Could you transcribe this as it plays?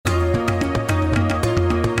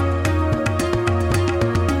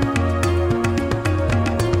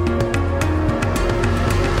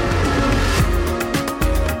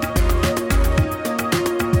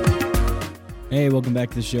welcome back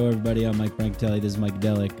to the show, everybody. I'm Mike Brancatelli. This is Mike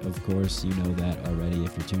Delic. Of course, you know that already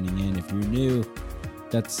if you're tuning in. If you're new,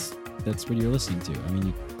 that's what you're listening to. I mean,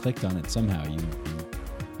 you clicked on it somehow.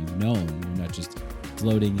 You've known. You're not just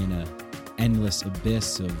floating in a endless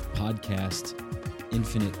abyss of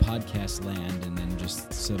infinite podcast land, and then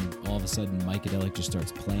just all of a sudden Micadelic just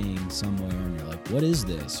starts playing somewhere, and you're like, what is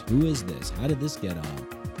this? Who is this? How did this get on?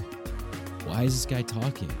 Why is this guy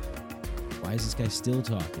talking? Why is this guy still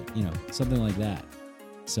talking? You know, something like that.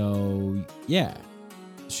 So, yeah.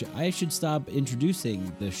 I should stop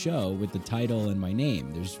introducing the show with the title and my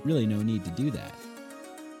name. There's really no need to do that.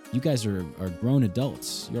 You guys are grown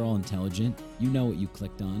adults. You're all intelligent. You know what you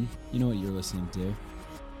clicked on. You know what you're listening to.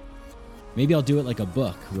 Maybe I'll do it like a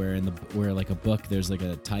book, where like a book, there's like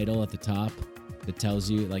a title at the top that tells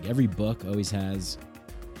you, like every book always has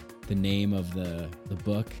the name of the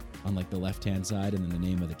book on like the left-hand side, and then the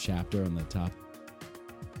name of the chapter on the top.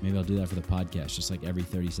 Maybe I'll do that for the podcast, just like every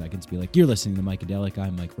 30 seconds. Be like, you're listening to Micadelic.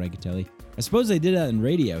 I'm Mike Brancatelli. I suppose they did that in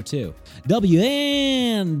radio, too.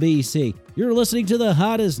 WNBC. You're listening to the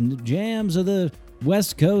hottest jams of the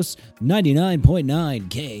West Coast, 99.9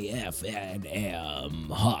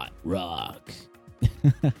 KFNM Hot Rock.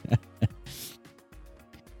 I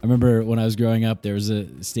remember when I was growing up, there was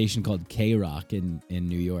a station called K-Rock in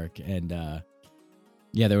New York, and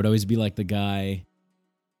yeah, there would always be like the guy.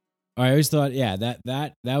 I always thought, yeah,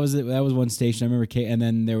 that was it. That was one station. I remember and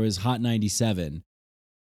then there was Hot 97,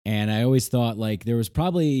 and I always thought like there was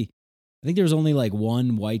I think there was only like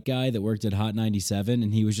one white guy that worked at Hot 97,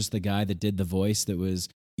 and he was just the guy that did the voice that was,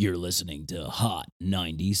 you're listening to Hot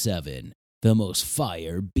 97, the most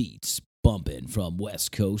fire beats bumping from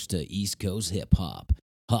West Coast to East Coast hip hop.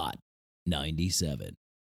 Hot 97.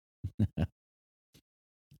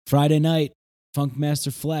 Friday night,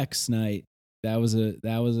 Funkmaster Flex night. That was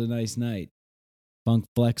a nice night. Funk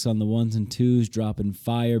Flex on the ones and twos, dropping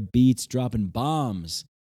fire beats, dropping bombs.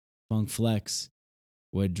 Funk Flex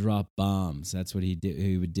would drop bombs. That's what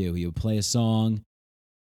he would do. He would play a song.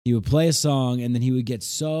 And then he would get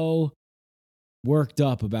so worked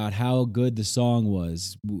up about how good the song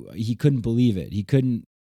was. He couldn't believe it. He couldn't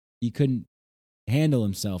handle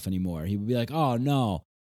himself anymore. He would be like, oh no,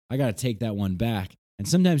 I got to take that one back. And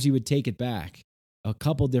sometimes he would take it back a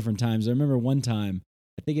couple different times. I remember one time,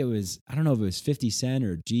 I think it was, I don't know if it was 50 Cent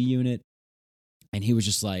or G Unit, and he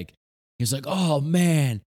was like, oh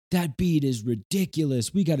man, that beat is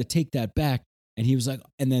ridiculous. We got to take that back. And he was like,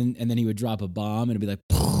 and then he would drop a bomb, and it'd be like,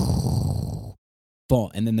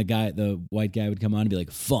 and then the white guy would come on and be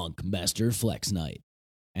like, Funk Master Flex night.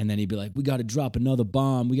 And then he'd be like, we got to drop another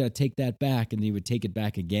bomb. We got to take that back. And he would take it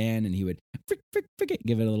back again, and he would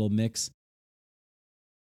give it a little mix.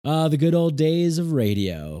 The good old days of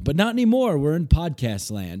radio. But not anymore. We're in podcast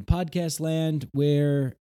land. Podcast land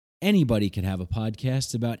where anybody can have a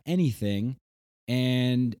podcast about anything,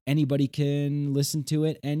 and anybody can listen to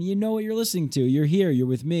it, and you know what you're listening to. You're here. You're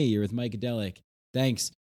with me. You're with Micadelic.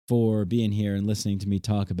 Thanks for being here and listening to me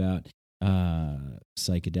talk about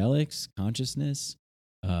psychedelics, consciousness,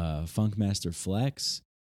 Funkmaster Flex,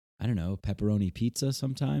 I don't know, pepperoni pizza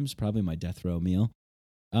sometimes, probably my death row meal.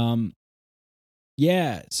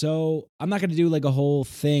 Yeah, so I'm not going to do like a whole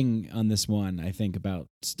thing on this one, I think, about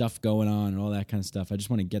stuff going on and all that kind of stuff. I just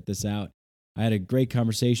want to get this out. I had a great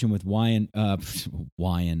conversation with Wyan. Not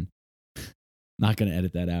going to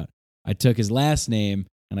edit that out. I took his last name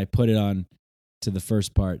and I put it on to the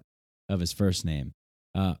first part of his first name,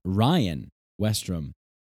 Ryan Westrom.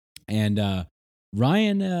 And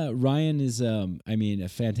Ryan is, a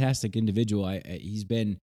fantastic individual. He's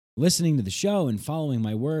been listening to the show and following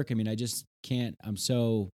my work. I mean, I just can't, I'm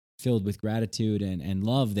so filled with gratitude and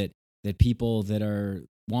love that people that are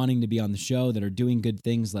wanting to be on the show, that are doing good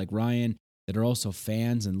things like Ryan, that are also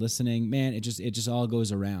fans and listening, man, it just all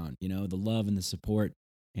goes around, you know, the love and the support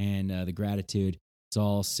and the gratitude. It's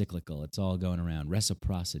all cyclical. It's all going around.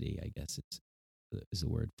 Reciprocity, I guess is the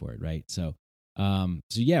word for it, right? So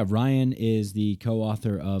yeah, Ryan is the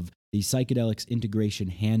co-author of the Psychedelics Integration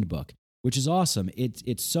Handbook, which is awesome.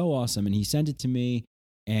 It's so awesome. And he sent it to me,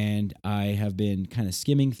 and I have been kind of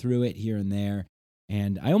skimming through it here and there.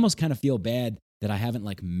 And I almost kind of feel bad that I haven't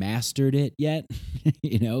like mastered it yet,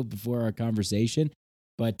 you know, before our conversation.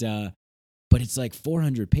 But it's like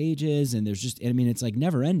 400 pages, and it's like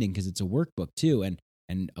never ending because it's a workbook too. And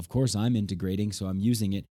of course I'm integrating, so I'm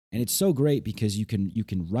using it. And it's so great because you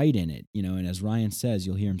can write in it, you know, and as Ryan says,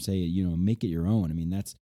 you'll hear him say, you know, make it your own. I mean,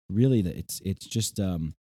 that's really it's just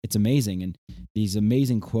it's amazing. And these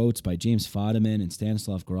amazing quotes by James Fadiman and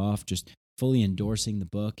Stanislav Grof just fully endorsing the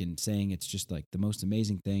book and saying it's just like the most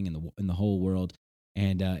amazing thing in the whole world.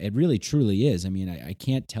 And it really truly is. I mean, I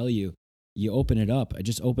can't tell you you open it up. I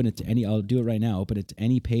just open it to any. I'll do it right now. Open it to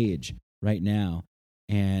any page right now.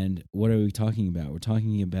 And what are we talking about? We're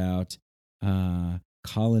talking about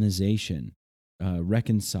colonization,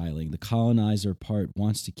 reconciling. The colonizer part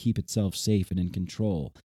wants to keep itself safe and in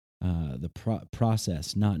control. The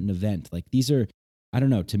process, not an event. Like these are, I don't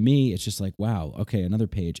know. To me, it's just like, wow. Okay, another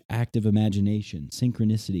page. Active imagination,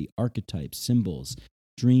 synchronicity, archetypes, symbols,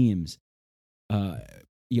 dreams.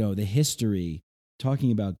 The history.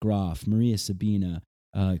 Talking about Groff, Maria Sabina,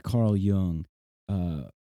 Carl Jung,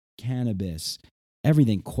 cannabis,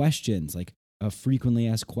 everything. Questions, like a frequently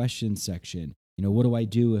asked questions section. What do I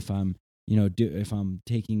do if I'm, if I'm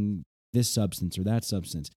taking this substance or that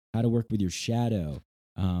substance? How to work with your shadow.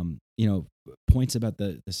 Points about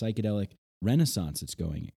the psychedelic renaissance that's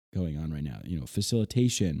going on right now.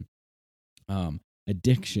 Facilitation,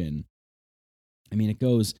 addiction. I mean, it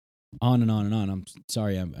goes on and on and on. I'm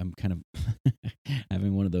sorry, I'm kind of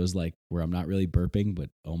having one of those like where I'm not really burping, but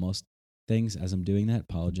almost things as I'm doing that.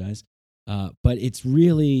 Apologize. But it's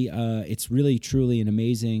really truly an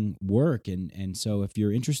amazing work. And so if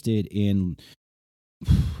you're interested in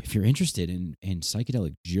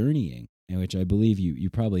psychedelic journeying, which I believe you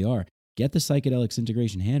probably are, get the Psychedelics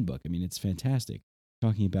Integration Handbook. I mean, it's fantastic.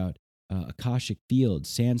 Talking about Akashic fields,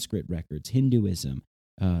 Sanskrit records, Hinduism.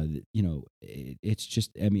 It's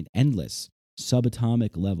just, I mean, endless.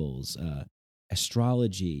 Subatomic levels,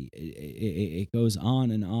 astrology. It goes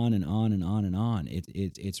on and on and on and on and on.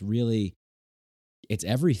 It's really, it's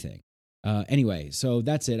everything. Anyway, so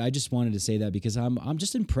that's it. I just wanted to say that because I'm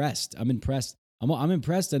just impressed. I'm impressed,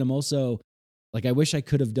 and I'm also like, I wish I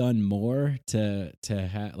could have done more to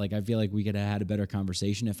have, like, I feel like we could have had a better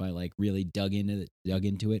conversation if I like really dug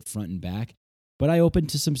into it front and back. But I opened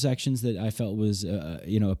to some sections that I felt was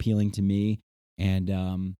appealing to me,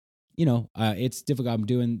 and it's difficult. I'm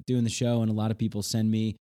doing the show, and a lot of people send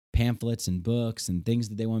me pamphlets and books and things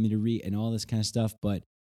that they want me to read and all this kind of stuff. But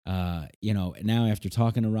now after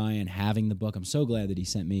talking to Ryan, having the book, I'm so glad that he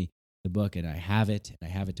sent me the book, and I have it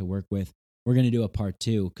to work with. We're going to do a part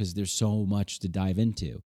 2 because there's so much to dive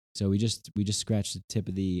into. So we just scratched the tip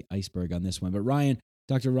of the iceberg on this one. But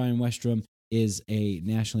Dr. Ryan Westrom is a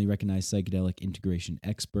nationally recognized psychedelic integration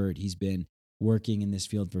expert. He's been working in this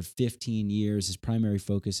field for 15 years. His primary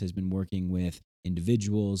focus has been working with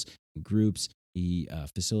individuals and groups. He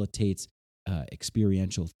facilitates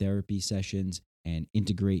experiential therapy sessions and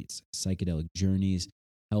integrates psychedelic journeys,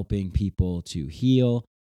 helping people to heal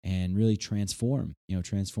and really transform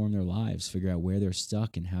their lives, figure out where they're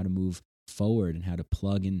stuck and how to move forward and how to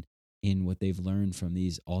plug in what they've learned from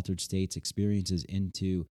these altered states experiences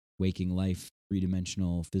into waking life,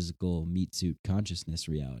 three-dimensional, physical, meat suit consciousness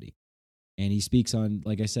reality. And he speaks on,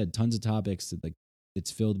 like I said, tons of topics that, like, it's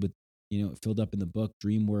filled up in the book: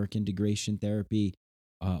 dream work, integration therapy,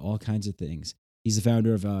 all kinds of things. He's the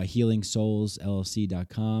founder of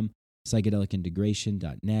HealingSoulsLLC.com,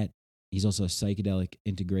 PsychedelicIntegration.net. He's also a Psychedelic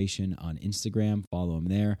Integration on Instagram. Follow him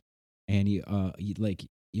there. And he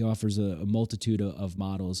offers a multitude of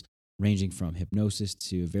models ranging from hypnosis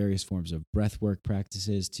to various forms of breathwork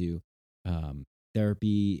practices to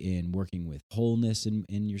therapy in working with wholeness in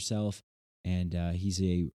yourself. And he's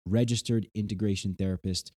a registered integration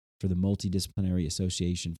therapist for the Multidisciplinary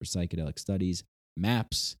Association for Psychedelic Studies,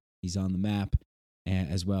 MAPS. He's on the map,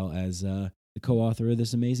 as well as the co-author of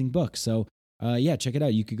this amazing book. So, check it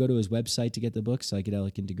out. You could go to his website to get the book,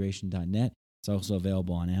 psychedelicintegration.net. It's also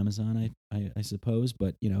available on Amazon, I suppose.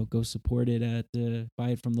 But, go support it buy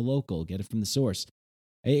it from the local, get it from the source.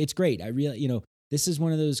 It's great. I really, this is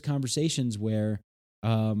one of those conversations where,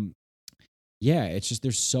 it's just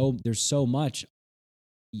there's so much.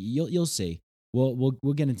 You'll see.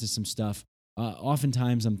 We'll get into some stuff.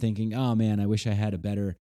 Oftentimes I'm thinking, oh man, I wish I had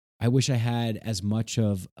as much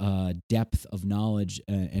of depth of knowledge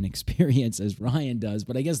and experience as Ryan does,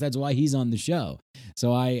 but I guess that's why he's on the show.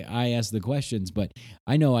 So I ask the questions, but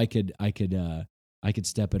I know I could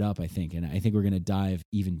step it up, I think, and I think we're going to dive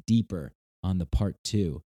even deeper on the part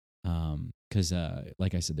 2, because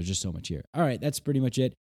like I said, there's just so much here. All right, that's pretty much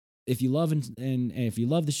it. If you love and if you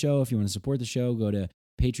love the show, if you want to support the show, go to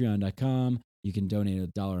patreon.com. You can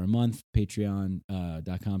donate $1 a month.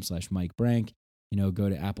 Patreon.com/Mike Brank. Go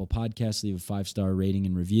to Apple Podcasts, leave a 5-star rating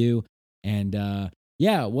and review. And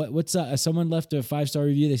what's someone left a 5-star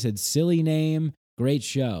review. They said, silly name, great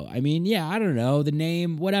show. I mean, I don't know, the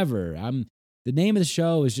name, whatever. The name of the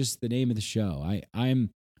show is just the name of the show.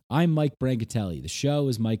 I'm Mike Brancatelli. The show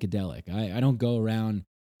is Mikeadelic. I don't go around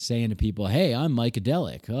saying to people, hey, I'm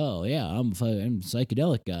Mikeadelic. Oh yeah, I'm a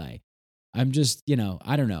psychedelic guy. I'm just,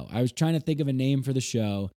 I don't know. I was trying to think of a name for the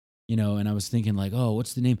show, and I was thinking like, oh,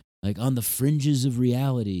 what's the name? Like On the Fringes of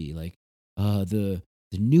Reality, like the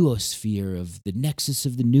noosphere of the nexus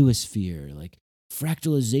of the noosphere, like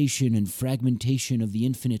fractalization and fragmentation of the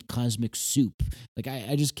infinite cosmic soup. Like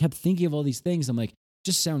I just kept thinking of all these things. I'm like,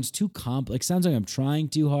 just sounds too sounds like I'm trying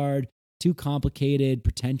too hard, too complicated,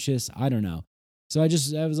 pretentious. I don't know. So I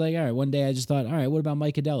was like, all right, one day I just thought, all right, what about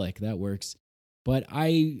Mycadelic? That works. But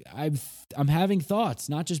I'm having thoughts,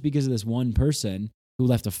 not just because of this one person who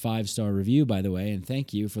left a 5-star review, by the way, and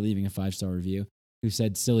thank you for leaving a 5-star review, who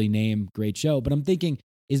said, silly name, great show. But I'm thinking,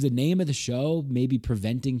 is the name of the show maybe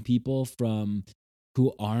preventing people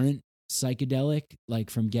who aren't psychedelic, like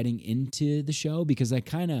from getting into the show? Because I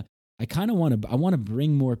want to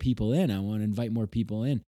bring more people in. I want to invite more people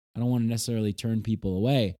in. I don't want to necessarily turn people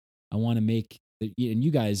away. I want to make, and you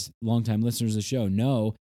guys, longtime listeners of the show,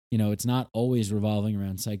 know, it's not always revolving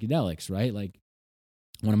around psychedelics, right? Like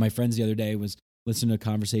one of my friends the other day was listening to a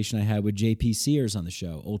conversation I had with JP Sears on the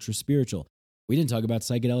show, Ultra Spiritual. We didn't talk about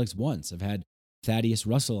psychedelics once. I've had Thaddeus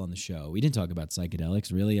Russell on the show. We didn't talk about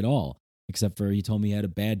psychedelics really at all, except for he told me he had a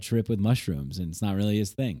bad trip with mushrooms and it's not really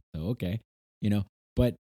his thing. So, okay,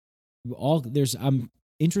 but I'm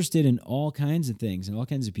interested in all kinds of things and all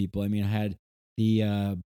kinds of people. I mean, I had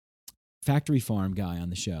the factory farm guy on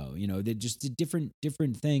the show, that just did different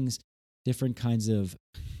things, different kinds of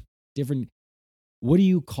different. What do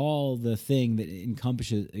you call the thing that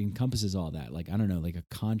encompasses all that? Like, I don't know, like a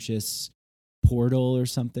conscious portal or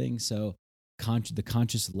something. So the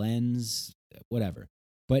conscious lens, whatever.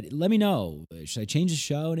 But let me know. Should I change the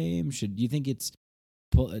show name? Do you think it's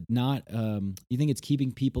not? Do you think it's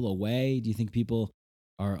keeping people away? Do you think people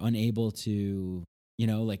are unable to,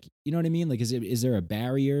 like, you know what I mean? Like, is there a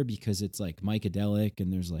barrier because it's like Mycadelic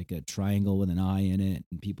and there's like a triangle with an eye in it,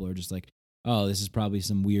 and people are just like, oh, this is probably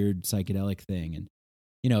some weird psychedelic thing, and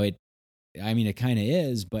it kind of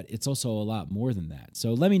is, but it's also a lot more than that.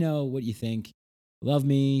 So let me know what you think. Love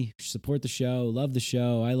me, support the show, love the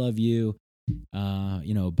show. I love you.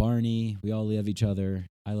 Barney, we all love each other.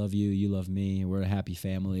 I love you, you love me. We're a happy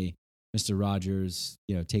family. Mr. Rogers,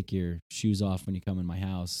 take your shoes off when you come in my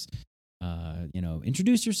house.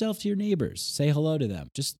 Introduce yourself to your neighbors. Say hello to them.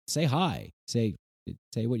 Just say hi. Say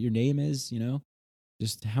what your name is.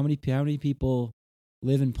 Just how many people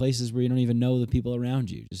live in places where you don't even know the people around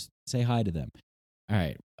you. Just say hi to them. All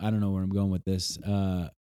right. I don't know where I'm going with this.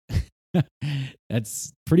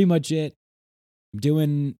 That's pretty much it. I'm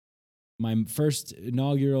doing my first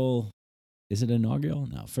inaugural. Is it inaugural?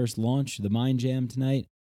 No, first launch, the Mind Jam tonight.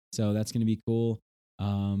 So that's going to be cool.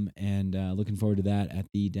 And looking forward to that at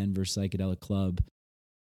the Denver Psychedelic Club.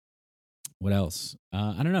 What else?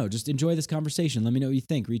 I don't know. Just enjoy this conversation. Let me know what you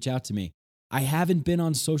think. Reach out to me. I haven't been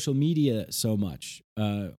on social media so much.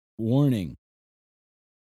 Warning.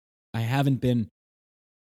 I haven't been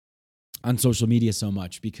on social media so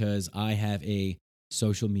much because I have a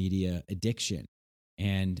social media addiction,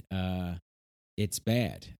 and it's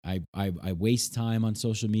bad. I waste time on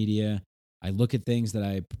social media. I look at things that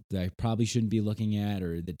I probably shouldn't be looking at,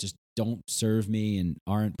 or that just don't serve me and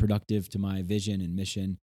aren't productive to my vision and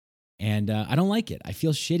mission. And I don't like it. I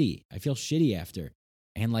feel shitty. After.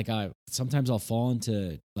 And like sometimes I'll fall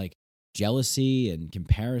into like jealousy and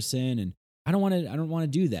comparison, and I don't want to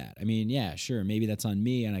do that. I mean, yeah, sure, maybe that's on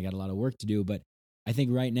me and I got a lot of work to do, but I think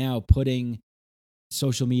right now putting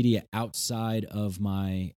social media outside of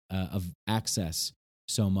my of access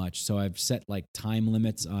so much. So I've set like time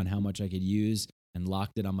limits on how much I could use and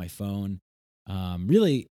locked it on my phone.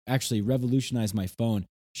 Really actually revolutionized my phone.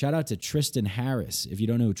 Shout out to Tristan Harris. If you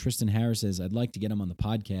don't know who Tristan Harris is, I'd like to get him on the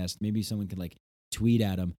podcast. Maybe someone could like tweet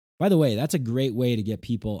at him. By the way, that's a great way to get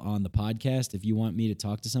people on the podcast. If you want me to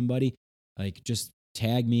talk to somebody, like just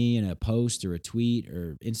tag me in a post or a tweet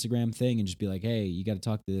or Instagram thing and just be like, hey, you got to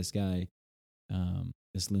talk to this guy,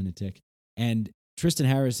 this lunatic. And Tristan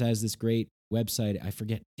Harris has this great website. I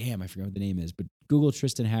forget what the name is, but Google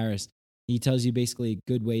Tristan Harris. He tells you basically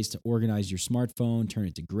good ways to organize your smartphone, turn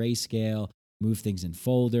it to grayscale, move things in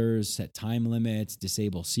folders, set time limits,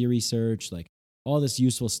 disable Siri search, like all this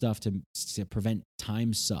useful stuff to prevent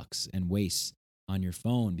time sucks and wastes on your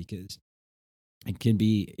phone, because it can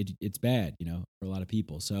be, it's bad, for a lot of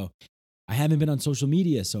people. So I haven't been on social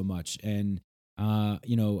media so much. And,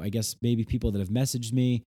 I guess maybe people that have messaged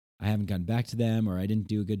me, I haven't gotten back to them, or I didn't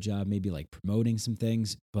do a good job maybe like promoting some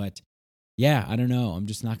things. But yeah, I don't know. I'm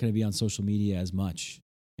just not going to be on social media as much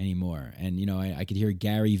anymore. And, I could hear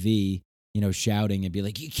Gary V, shouting and be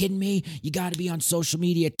like, you kidding me? You got to be on social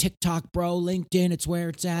media, TikTok, bro, LinkedIn, it's where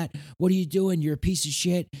it's at. What are you doing? You're a piece of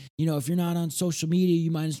shit. If you're not on social media, you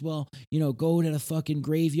might as well, go to the fucking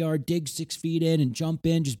graveyard, dig 6 feet in and jump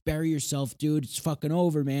in, just bury yourself, dude. It's fucking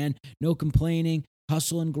over, man. No complaining.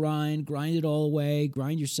 hustle and grind it all away,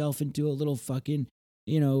 grind yourself into a little fucking,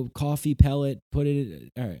 coffee pellet, put it,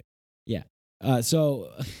 all right. Yeah. So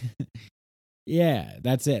yeah,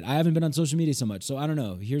 that's it. I haven't been on social media so much. So I don't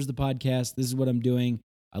know. Here's the podcast. This is what I'm doing.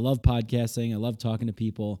 I love podcasting. I love talking to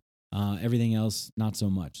people. Everything else, not so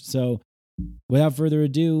much. So without further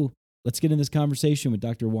ado, let's get in this conversation with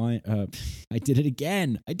Dr. Wine. I did it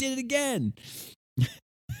again.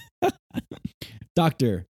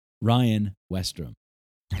 Dr. Ryan Westrom.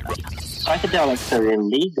 Psychedelics are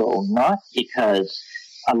illegal not because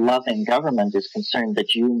a loving government is concerned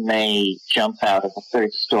that you may jump out of a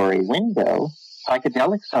third-story window.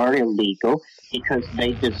 Psychedelics are illegal because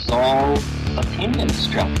they dissolve opinion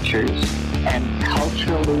structures and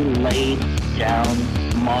culturally laid down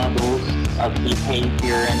models of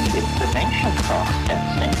behavior and information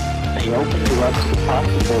processing. They open to us the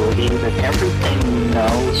possibility that everything we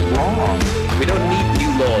know is wrong. We don't need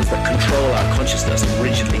new laws that control our consciousness and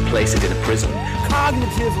rigidly place it in a prison.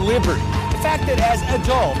 Cognitive liberty. The fact that as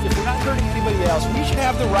adults, if we're not hurting anybody else, we should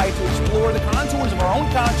have the right to explore the contours of our own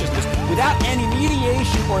consciousness without any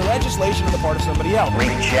mediation or legislation on the part of somebody else.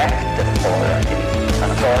 Reject authority.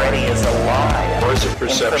 Authority is a lie. Or is it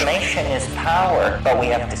perception? Information is power, but we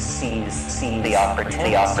have to seize the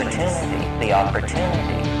opportunity.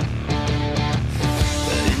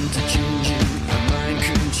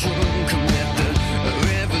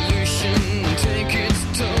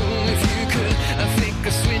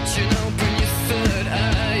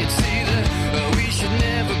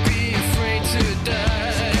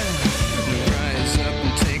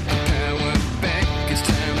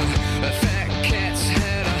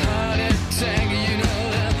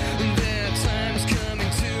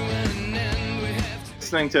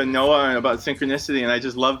 Listening to Noah and about synchronicity, and I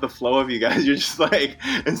just love the flow of you guys. You're just like,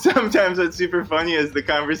 and sometimes what's super funny is the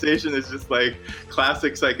conversation is just like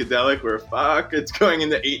classic psychedelic where it's going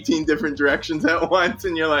into 18 different directions at once,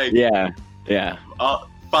 and you're like, yeah, all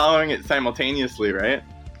following it simultaneously, right?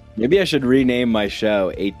 Maybe I should rename my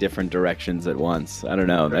show 8 Different Directions at Once. I don't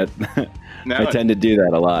know. I tend to do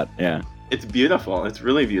that a lot. Yeah, it's beautiful. It's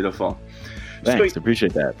really beautiful. Thanks,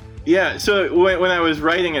 appreciate that. Yeah, so when I was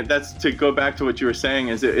writing it, that's to go back to what you were saying,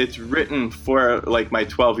 is it's written for like my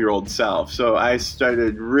 12-year-old self. So I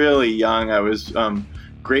started really young. I was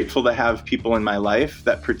grateful to have people in my life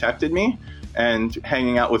that protected me and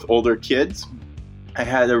hanging out with older kids. I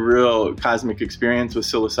had a real cosmic experience with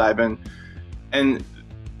psilocybin and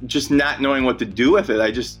just not knowing what to do with it.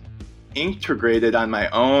 I just integrated on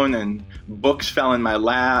my own and books fell in my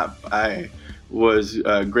lap. I was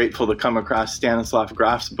grateful to come across Stanislav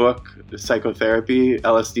Grof's book, Psychotherapy,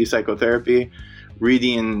 LSD Psychotherapy,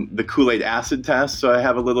 reading the Kool-Aid acid test. So I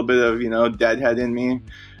have a little bit of, deadhead in me.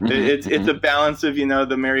 It's a balance of,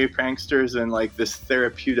 the merry pranksters and like this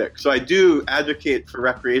therapeutic. So I do advocate for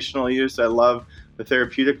recreational use. I love the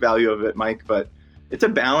therapeutic value of it, Mike, but it's a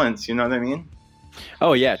balance. You know what I mean?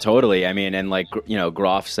 Oh yeah, totally. I mean, and like,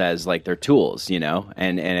 Grof says, like they're tools,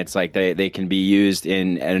 and it's like they can be used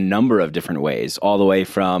in a number of different ways, all the way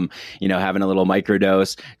from, having a little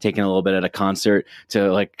microdose, taking a little bit at a concert,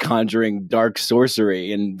 to like conjuring dark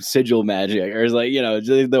sorcery and sigil magic, or like,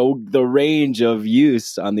 the range of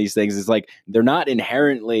use on these things is like, they're not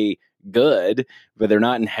inherently good, but they're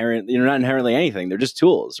not inherently anything. They're just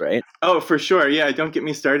tools, right? Oh, for sure. Yeah, don't get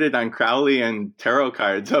me started on Crowley and tarot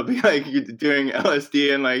cards. I'll be like doing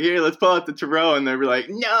LSD and like, here, let's pull out the tarot, and they'll be like,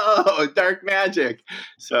 no, dark magic.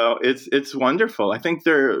 So it's wonderful. I think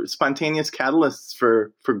they're spontaneous catalysts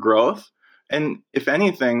for growth, and if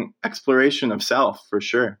anything, exploration of self, for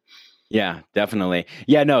sure. Yeah, definitely.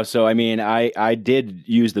 Yeah, no. So, I mean, I did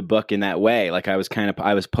use the book in that way. Like I was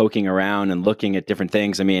poking around and looking at different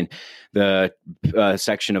things. I mean, the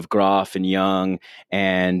section of Grof and Jung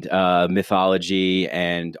and mythology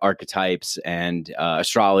and archetypes and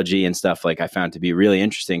astrology and stuff, like I found to be really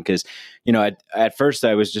interesting because, at first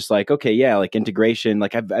I was just like, okay, yeah, like integration.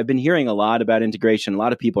 Like I've been hearing a lot about integration. A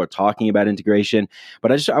lot of people are talking about integration,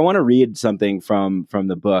 but I want to read something from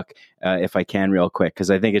the book if I can, real quick,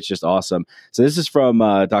 because I think it's just awesome. So this is from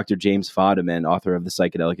Dr. James Fadiman, author of the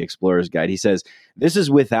Psychedelic Explorer's Guide. He says, "This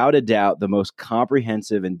is without a doubt the most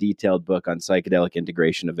comprehensive and detailed book on psychedelic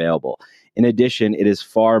integration available. In addition, it is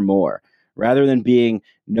far more. Rather than being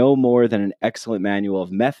no more than an excellent manual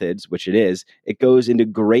of methods, which it is, it goes into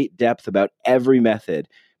great depth about every method,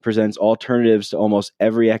 presents alternatives to almost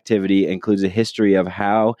every activity, includes a history of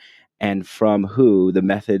how and from who the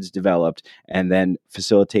methods developed, and then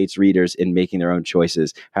facilitates readers in making their own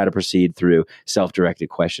choices, how to proceed through self-directed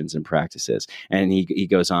questions and practices." And he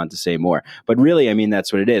goes on to say more. But really, I mean,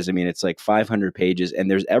 that's what it is. I mean, it's like 500 pages, and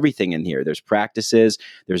there's everything in here. There's practices,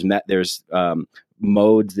 there's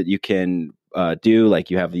modes that you can do. Like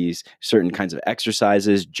you have these certain kinds of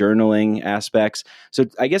exercises, journaling aspects. So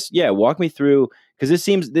I guess, yeah, walk me through, because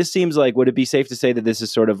this seems like, would it be safe to say that this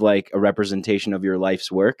is sort of like a representation of your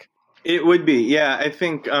life's work? It would be, yeah. I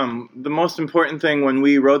think the most important thing when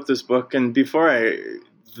we wrote this book, and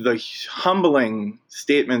the humbling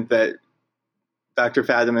statement that Dr.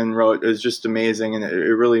 Fadiman wrote is just amazing, and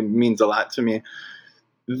it really means a lot to me.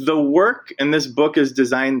 The work in this book is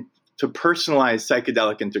designed to personalize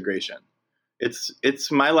psychedelic integration.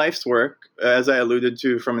 It's my life's work, as I alluded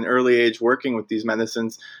to from an early age, working with these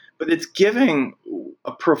medicines, but it's giving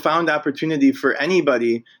a profound opportunity for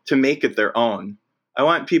anybody to make it their own. I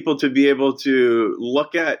want people to be able to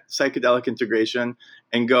look at psychedelic integration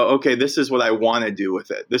and go, okay, this is what I want to do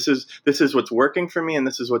with it. This is what's working for me, and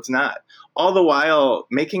this is what's not. All the while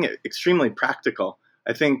making it extremely practical.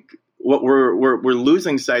 I think what we're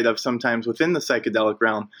losing sight of sometimes within the psychedelic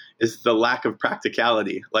realm is the lack of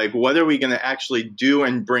practicality. Like, what are we going to actually do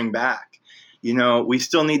and bring back? You know, we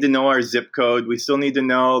still need to know our zip code. We still need to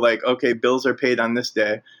know, like, okay, bills are paid on this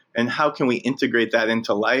day. And how can we integrate that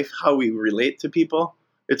into life? How we relate to people?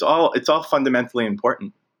 It's all fundamentally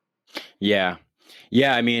important. Yeah.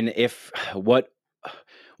 Yeah. I mean, what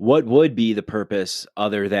would be the purpose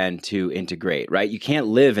other than to integrate, right? You can't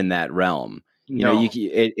live in that realm. You know,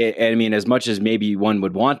 I mean, as much as maybe one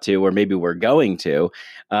would want to, or maybe we're going to,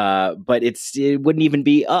 but it wouldn't even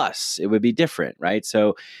be us. It would be different, right?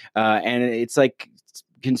 So, and it's like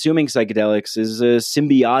consuming psychedelics is a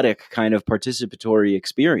symbiotic kind of participatory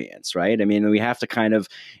experience, right? I mean, we have to kind of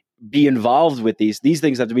be involved with these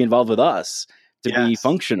things have to be involved with us to be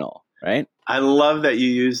functional, right? I love that you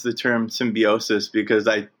use the term symbiosis, because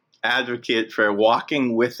I advocate for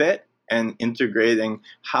walking with it and integrating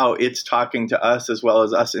how it's talking to us as well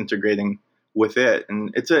as us integrating with it.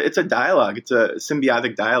 And it's a dialogue. It's a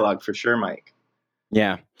symbiotic dialogue for sure, Mike.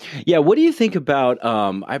 Yeah. Yeah. What do you think about,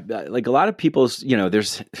 like a lot of people's, you know,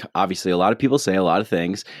 there's obviously a lot of people say a lot of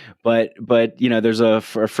things, but, you know, there's a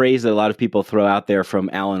phrase that a lot of people throw out there from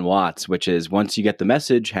Alan Watts, which is, once you get the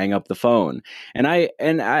message, hang up the phone. And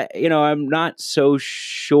I, you know, I'm not so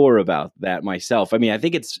sure about that myself. I mean, I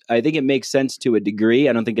think it makes sense to a degree.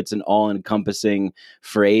 I don't think it's an all encompassing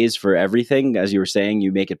phrase for everything. As you were saying,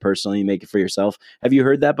 you make it personal, you make it for yourself. Have you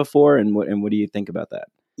heard that before? And what do you think about that?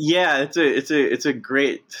 Yeah, it's a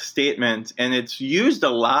great statement, and it's used a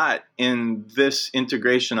lot in this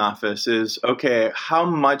integration office. Is, okay, how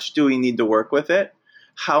much do we need to work with it?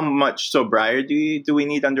 How much sobriety do we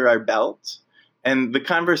need under our belt? And the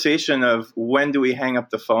conversation of when do we hang up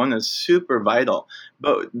the phone is super vital.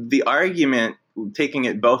 But the argument, taking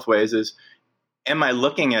it both ways, is, am I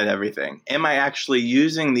looking at everything? Am I actually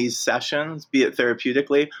using these sessions, be it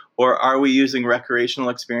therapeutically, or are we using recreational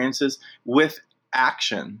experiences with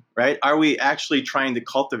action, right? Are we actually trying to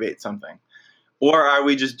cultivate something, or are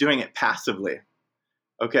we just doing it passively?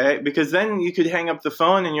 Okay, because then you could hang up the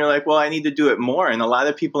phone and you're like, well, I need to do it more. And a lot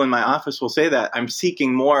of people in my office will say that I'm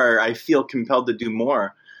seeking more. I feel compelled to do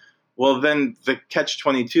more. Well, then the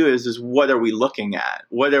catch-22 is what are we looking at?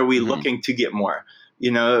 What are we looking to get more?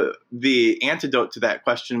 You know, the antidote to that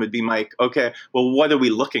question would be, Mike, okay, well, what are we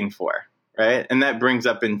looking for, right? And that brings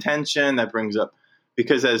up intention. That brings up,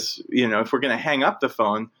 because, as you know, if we're going to hang up the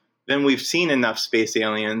phone, then we've seen enough space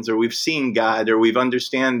aliens, or we've seen God, or we've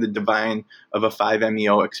understand the divine of a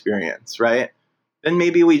 5-MeO experience, right? Then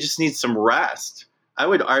maybe we just need some rest. I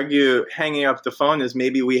would argue hanging up the phone is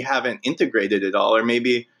maybe we haven't integrated it all, or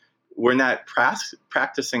maybe we're not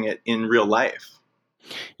practicing it in real life.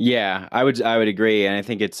 Yeah, I would agree. And I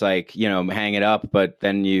think it's like, you know, hang it up, but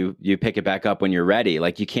then you pick it back up when you're ready.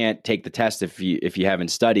 Like, you can't take the test if you haven't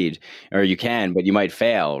studied, or you can, but you might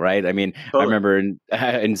fail, right? I mean, totally. I remember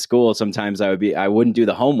in school, sometimes I wouldn't do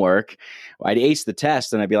the homework. I'd ace the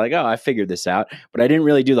test and I'd be like, oh, I figured this out, but I didn't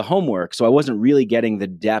really do the homework. So I wasn't really getting the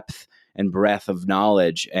depth and breadth of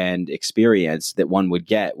knowledge and experience that one would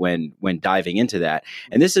get when diving into that.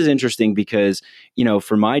 And this is interesting because, you know,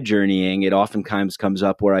 for my journeying, it oftentimes comes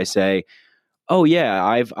up where I say, oh yeah,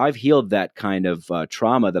 I've healed that kind of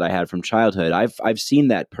trauma that I had from childhood. I've seen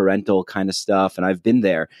that parental kind of stuff, and I've been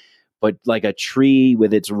there. But like a tree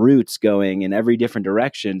with its roots going in every different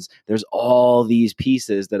directions, there's all these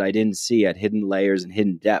pieces that I didn't see at hidden layers and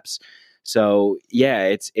hidden depths. So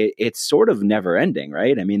yeah, it's sort of never ending,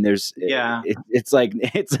 right? I mean, it's like,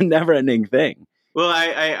 it's a never ending thing. Well,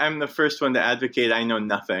 I'm the first one to advocate I know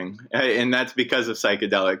nothing, and that's because of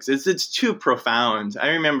psychedelics. It's too profound. I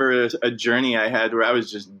remember a journey I had where I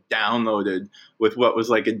was just downloaded with what was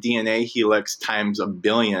like a DNA helix times 1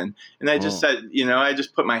 billion. And I just said, you know, I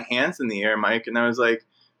just put my hands in the air, Mike, and I was like,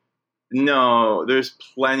 no, there's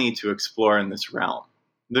plenty to explore in this realm.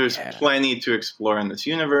 There's Yeah. plenty to explore in this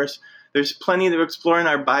universe. There's plenty to explore in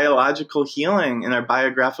our biological healing and our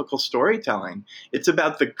biographical storytelling. It's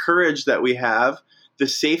about the courage that we have, the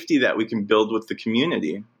safety that we can build with the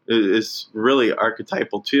community is really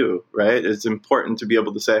archetypal too, right? It's important to be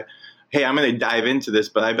able to say, hey, I'm going to dive into this,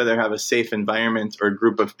 but I better have a safe environment or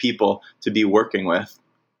group of people to be working with.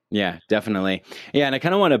 Yeah, definitely. Yeah, and I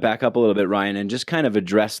kind of want to back up a little bit, Ryan, and just kind of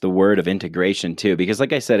address the word of integration too, because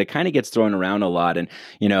like I said, it kind of gets thrown around a lot, and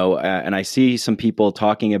and I see some people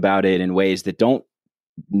talking about it in ways that don't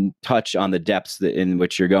touch on the depths in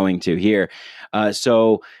which you're going to here.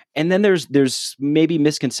 And then there's maybe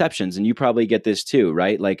misconceptions, and you probably get this too,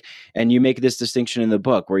 right? Like, and you make this distinction in the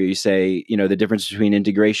book where you say, the difference between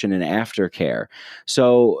integration and aftercare.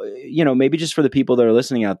 So, maybe just for the people that are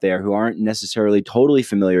listening out there who aren't necessarily totally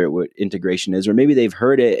familiar with what integration is, or maybe they've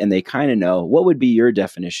heard it and they kind of know, what would be your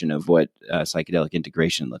definition of what psychedelic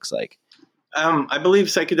integration looks like? I believe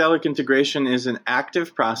psychedelic integration is an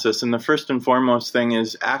active process. And the first and foremost thing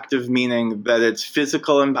is active, meaning that it's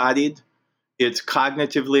physical embodied, it's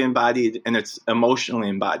cognitively embodied, and it's emotionally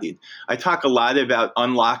embodied. I talk a lot about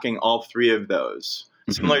unlocking all three of those.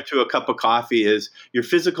 Mm-hmm. Similar to a cup of coffee is your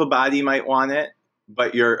physical body might want it,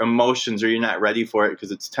 but your emotions, or you're not ready for it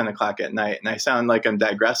because it's 10 o'clock at night. And I sound like I'm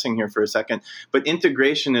digressing here for a second, but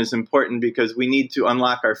integration is important because we need to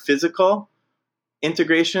unlock our physical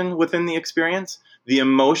integration within the experience, the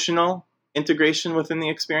emotional integration within the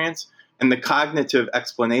experience, and the cognitive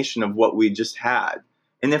explanation of what we just had.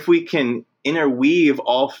 And if we can interweave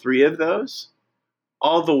all three of those,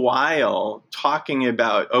 all the while talking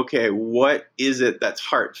about, okay, what is it that's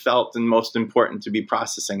heartfelt and most important to be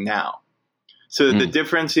processing now? So the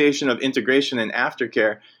differentiation of integration and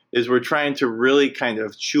aftercare is we're trying to really kind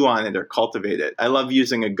of chew on it or cultivate it. I love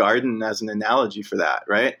using a garden as an analogy for that,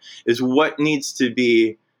 right? Is what needs to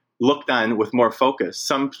be looked on with more focus.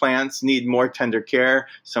 Some plants need more tender care.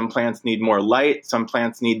 Some plants need more light. Some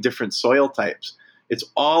plants need different soil types. It's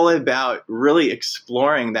all about really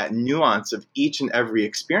exploring that nuance of each and every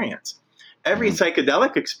experience. Every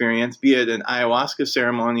psychedelic experience, be it an ayahuasca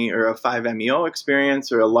ceremony or a 5-MeO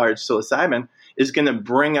experience or a large psilocybin, is going to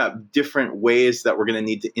bring up different ways that we're going to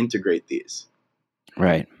need to integrate these.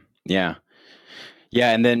 Right. Yeah.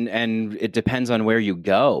 Yeah. And it depends on where you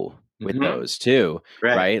go with those too.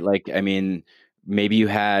 Right. Like, I mean, maybe you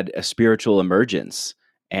had a spiritual emergence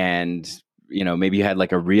and, maybe you had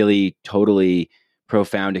like a really totally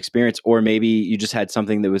profound experience, or maybe you just had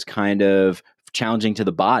something that was kind of challenging to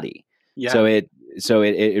the body. Yeah. So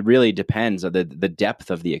it really depends on the depth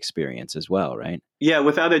of the experience as well, right? Yeah,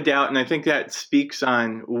 without a doubt. And I think that speaks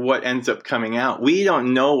on what ends up coming out. We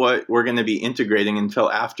don't know what we're going to be integrating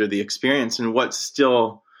until after the experience and what's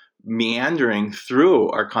still meandering through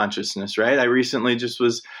our consciousness, right? I recently just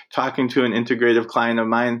was talking to an integrative client of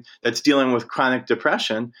mine that's dealing with chronic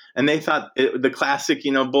depression. And they thought the classic,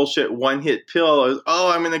 bullshit one-hit pill is,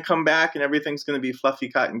 oh, I'm going to come back and everything's going to be fluffy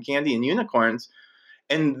cotton candy and unicorns.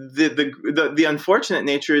 And the unfortunate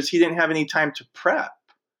nature is he didn't have any time to prep.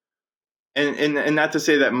 And not to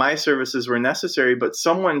say that my services were necessary, but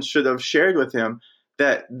someone should have shared with him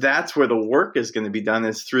that that's where the work is going to be done,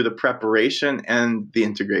 is through the preparation and the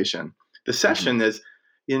integration. The session is,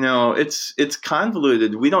 it's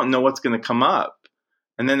convoluted. We don't know what's going to come up.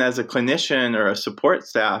 And then as a clinician or a support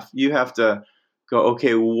staff, you have to go,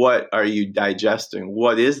 okay, what are you digesting?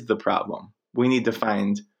 What is the problem? We need to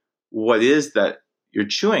find what is that you're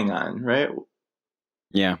chewing on, right?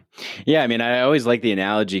 Yeah. Yeah. I mean, I always like the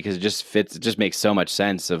analogy because it just fits. It just makes so much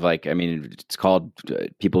sense of like, I mean, it's called,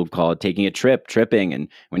 people call it taking a tripping. And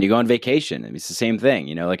when you go on vacation, I mean, it's the same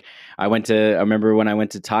thing, like I remember when I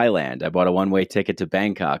went to Thailand, I bought a one-way ticket to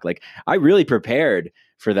Bangkok. Like I really prepared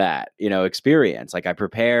for that, experience. Like I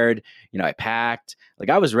prepared, I packed, like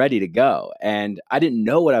I was ready to go, and I didn't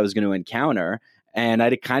know what I was going to encounter. And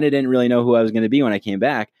I kind of didn't really know who I was going to be when I came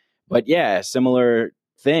back. But yeah, similar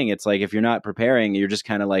thing. It's like if you're not preparing, you're just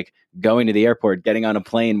kind of like going to the airport, getting on a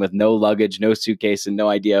plane with no luggage, no suitcase, and no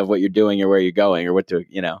idea of what you're doing or where you're going or what to,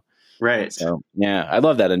 Right. So yeah, I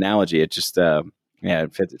love that analogy. It just,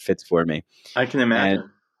 it fits for me. I can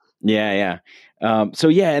imagine. Yeah. So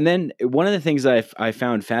yeah, and then one of the things I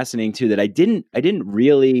found fascinating too that I didn't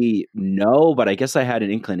really know, but I guess I had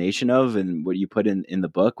an inclination of, and what you put in the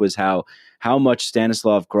book was how much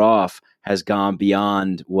Stanislav Grof has gone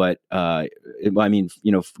beyond what Jung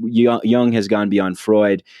has gone beyond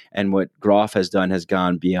Freud, and what Grof has done has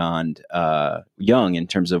gone beyond Jung in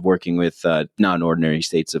terms of working with non-ordinary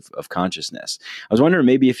states of consciousness. I was wondering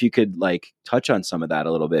maybe if you could like touch on some of that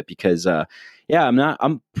a little bit, because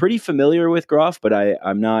I'm pretty familiar with Grof, but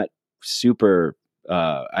I'm not super.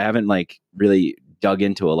 I haven't like really dug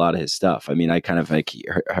into a lot of his stuff. I mean, I kind of like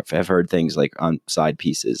have heard things like on side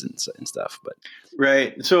pieces and stuff, but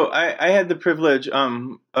right. So I had the privilege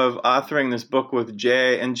of authoring this book with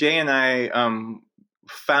Jay, and Jay and I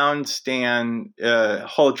found Stan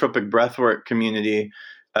holotropic breathwork community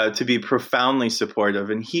to be profoundly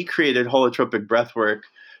supportive, and he created holotropic breathwork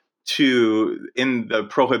in the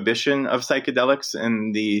prohibition of psychedelics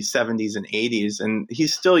in the 70s and 80s. And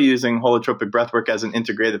he's still using holotropic breathwork as an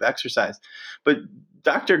integrative exercise. But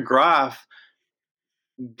Dr. Groff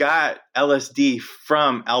got LSD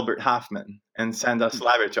from Albert Hofmann and Sandoz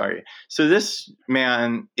Laboratory. So this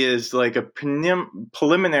man is like a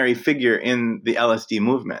preliminary figure in the LSD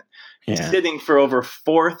movement. He's sitting for over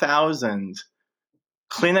 4,000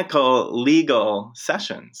 clinical legal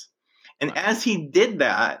sessions. And as he did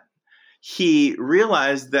that, he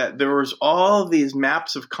realized that there was all these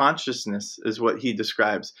maps of consciousness, is what he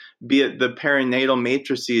describes, be it the perinatal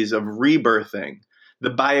matrices of rebirthing,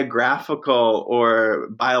 the biographical or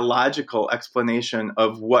biological explanation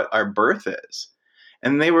of what our birth is.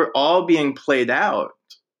 And they were all being played out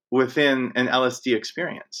within an LSD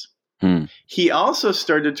experience. He also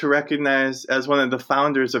started to recognize, as one of the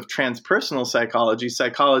founders of transpersonal psychology,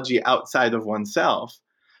 psychology outside of oneself,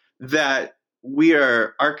 that we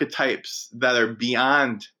are archetypes that are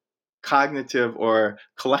beyond cognitive or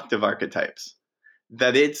collective archetypes.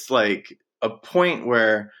 That it's like a point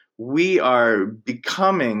where we are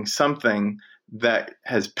becoming something that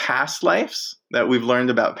has past lives, that we've learned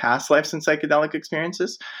about past lives in psychedelic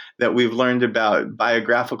experiences, that we've learned about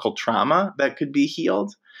biographical trauma that could be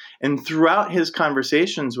healed. And throughout his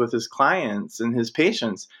conversations with his clients and his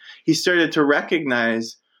patients, he started to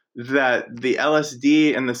recognize that the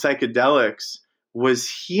LSD and the psychedelics was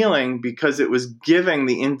healing because it was giving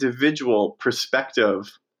the individual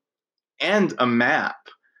perspective and a map.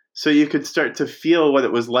 So you could start to feel what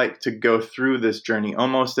it was like to go through this journey,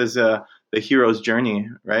 almost as the hero's journey,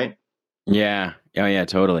 right? Yeah. Oh yeah,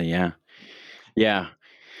 totally. Yeah. Yeah.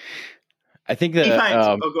 I think that,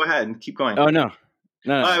 go ahead and keep going. Oh no.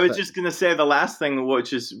 I was just going to say the last thing,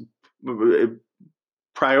 which is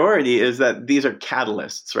priority, is that these are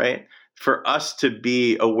catalysts, right? For us to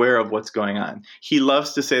be aware of what's going on. He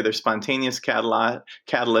loves to say they're spontaneous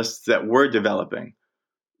catalysts that we're developing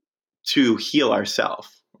to heal ourselves,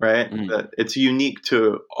 right? That it's unique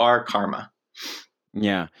to our karma.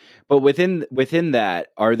 Yeah. But within that,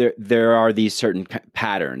 there are these certain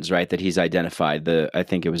patterns, right, that he's identified. I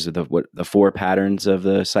think it was the 4 patterns of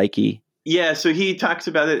the psyche. Yeah, so he talks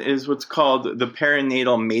about it as what's called the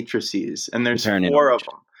perinatal matrices, and there's 4 of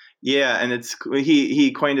them. Yeah, and it's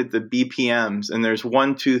he coined it the BPMs, and there's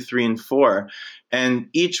 1, 2, 3, and 4, and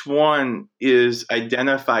each one is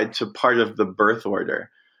identified to part of the birth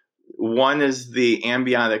order. One is the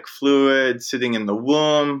amniotic fluid sitting in the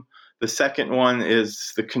womb. The second one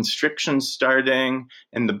is the constriction starting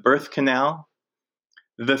in the birth canal.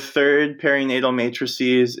 The third perinatal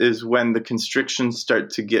matrices is when the constrictions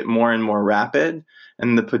start to get more and more rapid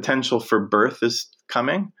and the potential for birth is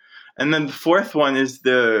coming. And then the fourth one is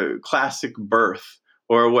the classic birth,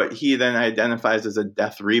 or what he then identifies as a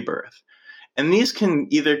death rebirth. And these can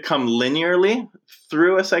either come linearly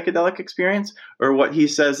through a psychedelic experience, or what he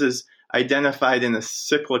says is identified in a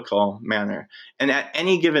cyclical manner. And at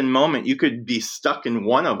any given moment, you could be stuck in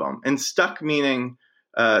one of them. And stuck meaning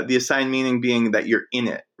the assigned meaning being that you're in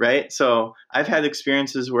it, right? So I've had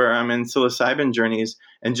experiences where I'm in psilocybin journeys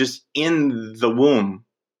and just in the womb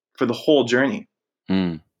for the whole journey.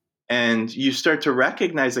 And you start to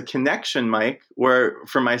recognize a connection, Mike, where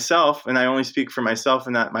for myself, and I only speak for myself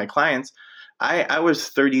and not my clients, I was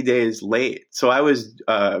 30 days late. So I was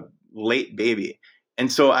late baby.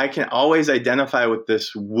 And so I can always identify with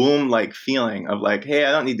this womb-like feeling of like, hey,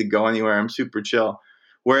 I don't need to go anywhere. I'm super chill.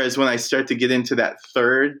 Whereas when I start to get into that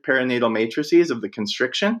third perinatal matrices of the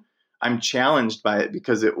constriction, I'm challenged by it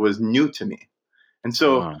because it was new to me. And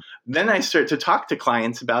so then I start to talk to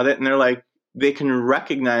clients about it, and they're like, they can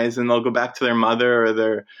recognize, and they'll go back to their mother or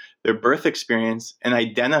their birth experience and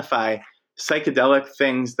identify psychedelic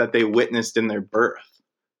things that they witnessed in their birth.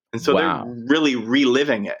 And so they're really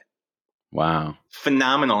reliving it. Wow.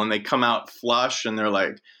 Phenomenal. And they come out flush and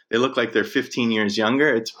they look like they're 15 years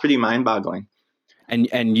younger. It's pretty mind-boggling.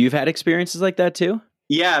 And you've had experiences like that too?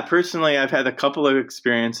 Yeah, personally, I've had a couple of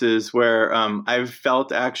experiences where I've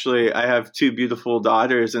felt, actually, I have 2 beautiful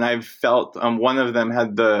daughters, and I've felt one of them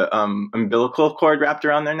had the umbilical cord wrapped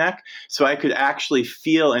around their neck. So I could actually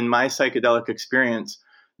feel in my psychedelic experience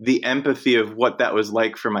the empathy of what that was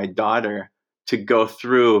like for my daughter to go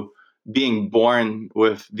through being born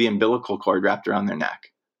with the umbilical cord wrapped around their neck.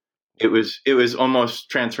 it was almost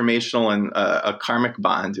transformational and a karmic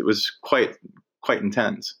bond. It was quite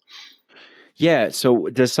intense. Yeah. So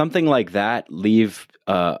does something like that leave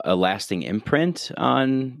a lasting imprint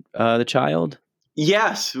on the child?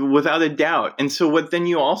 Yes, without a doubt. And so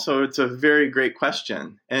it's a very great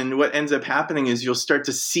question. And what ends up happening is you'll start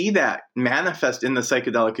to see that manifest in the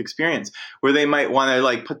psychedelic experience, where they might want to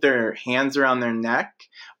like put their hands around their neck,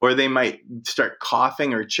 or they might start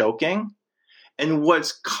coughing or choking. And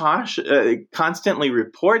what's constantly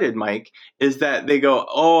reported, Mike, is that they go,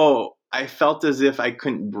 "Oh, I felt as if I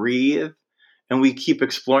couldn't breathe." And we keep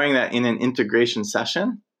exploring that in an integration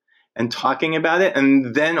session and talking about it.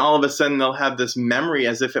 And then all of a sudden they'll have this memory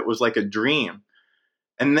as if it was like a dream.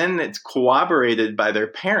 And then it's corroborated by their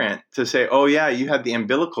parent to say, "Oh yeah, you had the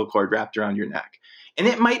umbilical cord wrapped around your neck." And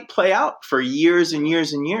it might play out for years and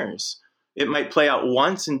years and years. It might play out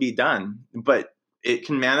once and be done, but it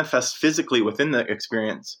can manifest physically within the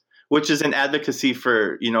experience, which is an advocacy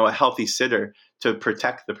for, a healthy sitter to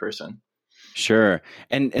protect the person. Sure.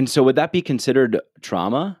 And so would that be considered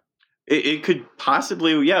trauma? It could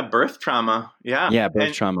possibly, birth trauma. Yeah. Yeah,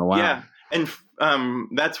 birth trauma. Wow. Yeah. And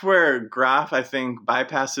that's where Grof, I think,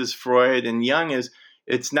 bypasses Freud and Jung.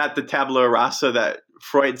 It's not the tabula rasa that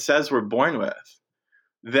Freud says we're born with,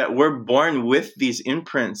 that we're born with these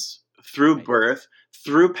imprints through birth,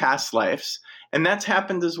 through past lives. And that's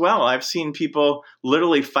happened as well. I've seen people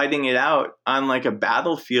literally fighting it out on like a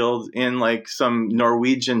battlefield in like some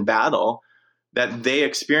Norwegian battle that they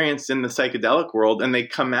experienced in the psychedelic world. And they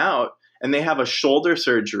come out and they have a shoulder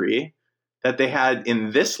surgery that they had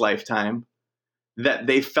in this lifetime, that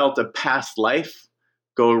they felt a past life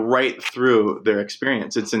go right through their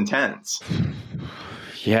experience. It's intense.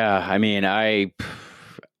 Yeah. I mean, I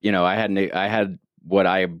had what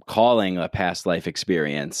I'm calling a past life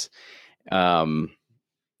experience. And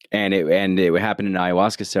it happened in an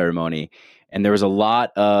ayahuasca ceremony, and there was a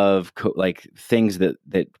lot of things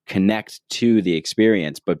that connect to the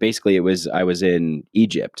experience. But basically, I was in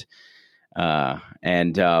Egypt,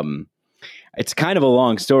 and it's kind of a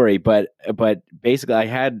long story. But basically,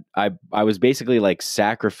 I was basically like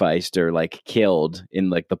sacrificed or like killed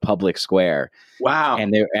in like the public square. Wow!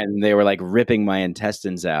 And they were like ripping my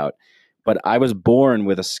intestines out. But I was born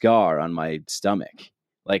with a scar on my stomach.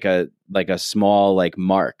 Like a small like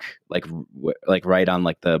mark, like right on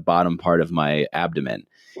like the bottom part of my abdomen.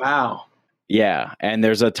 Wow. Yeah, and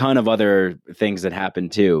there's a ton of other things that happen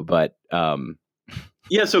too, but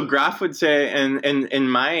yeah. So Grof would say, and in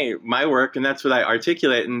my work, and that's what I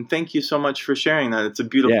articulate. And thank you so much for sharing that. It's a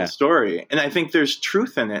beautiful story, and I think there's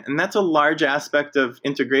truth in it, and that's a large aspect of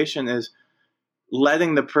integration, is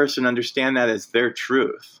letting the person understand that as their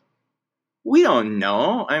truth. We don't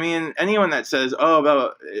know. I mean, anyone that says,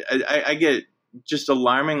 I get just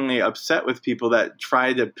alarmingly upset with people that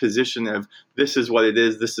try to position of this is what it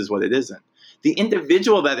is, this is what it isn't. The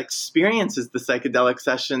individual that experiences the psychedelic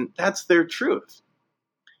session, that's their truth.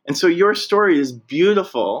 And so your story is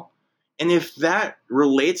beautiful. And if that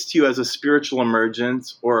relates to you as a spiritual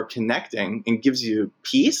emergence or connecting and gives you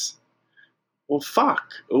peace, well, fuck.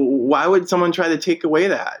 Why would someone try to take away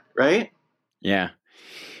that, right? Yeah.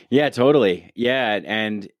 Yeah, totally. Yeah.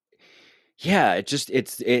 And yeah,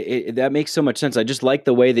 it that makes so much sense. I just like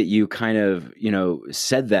the way that you kind of,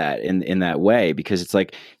 said that in that way, because it's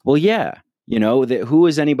like, well, yeah, who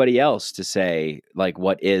is anybody else to say like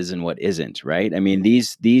what is and what isn't, right? I mean,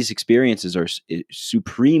 these experiences are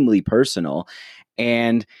supremely personal.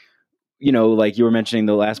 And, like you were mentioning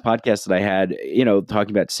the last podcast that I had,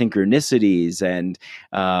 talking about synchronicities and,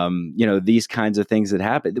 these kinds of things that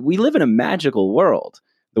happen. We live in a magical world.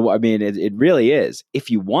 I mean, it really is, if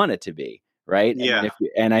you want it to be, right? Yeah.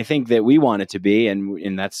 And I think that we want it to be,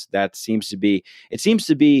 and that seems to be. It seems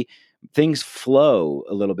to be things flow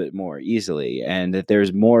a little bit more easily, and that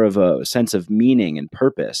there's more of a sense of meaning and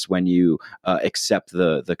purpose when you accept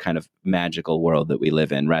the kind of magical world that we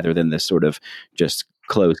live in, rather than this sort of just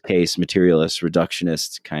closed case, materialist,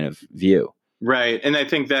 reductionist kind of view. Right. And I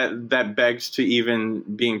think that begs to even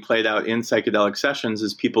being played out in psychedelic sessions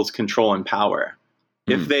is people's control and power.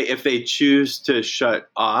 If they choose to shut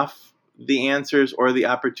off the answers or the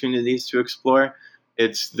opportunities to explore,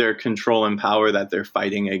 it's their control and power that they're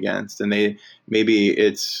fighting against. And maybe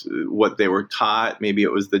it's what they were taught, maybe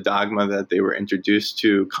it was the dogma that they were introduced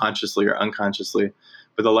to consciously or unconsciously.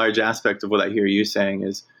 But the large aspect of what I hear you saying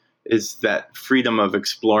is that freedom of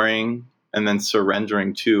exploring and then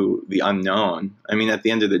surrendering to the unknown. I mean, at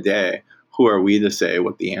the end of the day, who are we to say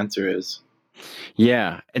what the answer is?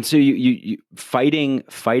 Yeah. And so you fighting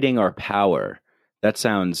our power, that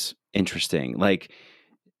sounds interesting. Like,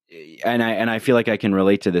 and I feel like I can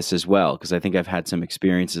relate to this as well, because I think I've had some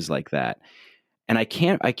experiences like that. And I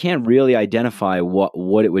can't really identify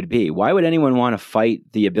what it would be. Why would anyone want to fight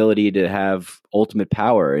the ability to have ultimate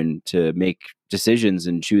power and to make decisions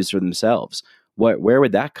and choose for themselves? Where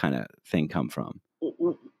would that kind of thing come from?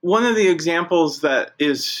 One of the examples that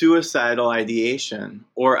is suicidal ideation,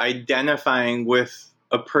 or identifying with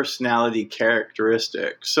a personality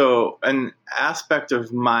characteristic. So an aspect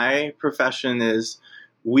of my profession is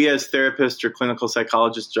we as therapists or clinical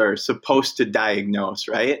psychologists are supposed to diagnose,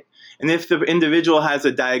 right? And if the individual has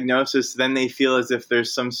a diagnosis, then they feel as if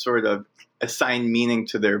there's some sort of assigned meaning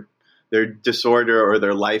to their disorder or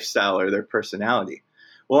their lifestyle or their personality.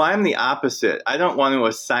 Well, I'm the opposite. I don't want to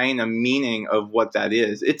assign a meaning of what that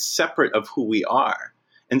is. It's separate of who we are.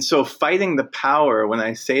 And so fighting the power, when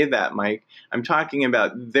I say that, Mike, I'm talking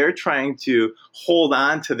about they're trying to hold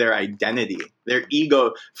on to their identity, their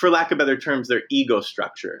ego, for lack of better terms, their ego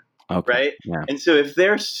structure, right? Yeah. And so if they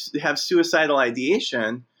have suicidal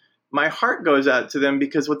ideation, my heart goes out to them,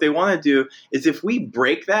 because what they want to do is, if we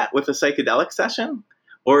break that with a psychedelic session,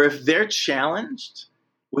 or if they're challenged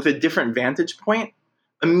with a different vantage point,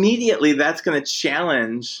 immediately that's going to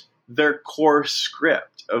challenge their core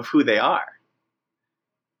script of who they are.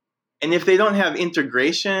 And if they don't have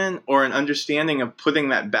integration or an understanding of putting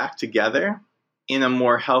that back together in a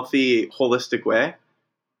more healthy, holistic way,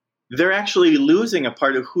 they're actually losing a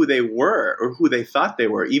part of who they were or who they thought they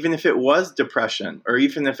were, even if it was depression or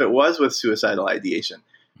even if it was with suicidal ideation.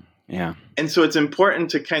 Yeah. And so it's important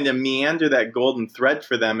to kind of meander that golden thread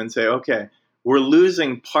for them and say, okay, we're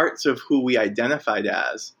losing parts of who we identified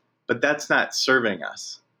as, but that's not serving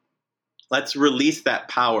us. Let's release that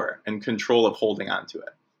power and control of holding on to it.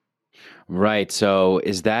 Right. So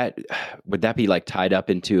would that be like tied up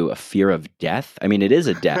into a fear of death? I mean, it is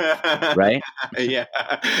a death, right? Yeah.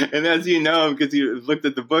 And as you know, because you looked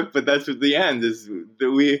at the book, but that's what the end is,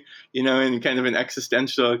 that we, in kind of an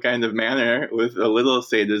existential kind of manner with a little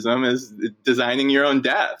sadism, is designing your own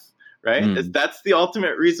death, right? That's the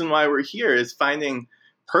ultimate reason why we're here, is finding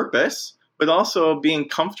purpose, but also being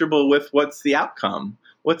comfortable with what's the outcome,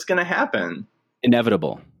 what's going to happen.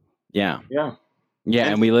 Inevitable. Yeah. Yeah. Yeah,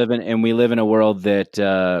 and we live in a world that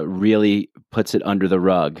really puts it under the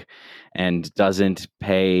rug and doesn't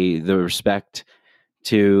pay the respect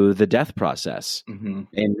to the death process. Mm-hmm.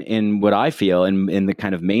 In what I feel in the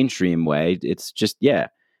kind of mainstream way, it's just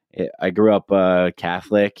I grew up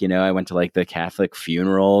Catholic. I went to like the Catholic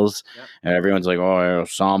funerals, and everyone's like, "Oh,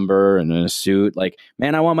 somber and in a suit." Like,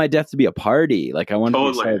 man, I want my death to be a party. Like, I want it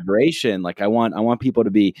to be a celebration. Like, I want people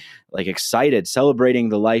to be like excited, celebrating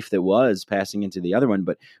the life that was passing into the other one.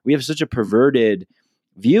 But we have such a perverted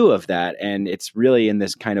view of that, and it's really in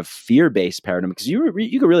this kind of fear-based paradigm, because you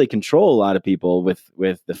can really control a lot of people with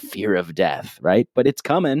the fear of death, right? But it's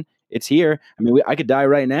coming. It's here. I mean, I could die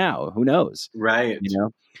right now. Who knows? Right.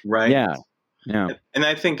 Right. Yeah. Yeah. And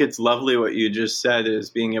I think it's lovely what you just said, is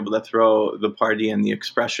being able to throw the party and the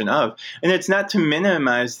expression of. And it's not to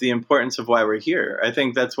minimize the importance of why we're here. I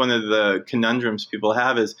think that's one of the conundrums people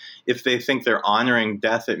have, is if they think they're honoring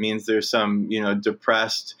death, it means there's some,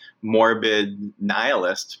 depressed, morbid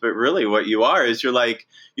nihilist. But really what you are is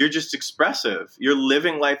you're just expressive. You're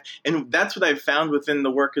living life. And that's what I've found within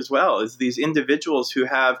the work as well, is these individuals who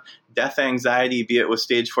have death anxiety, be it with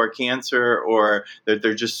stage 4 cancer, or that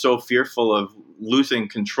they're just so fearful of losing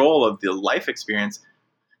control of the life experience,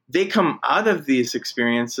 they come out of these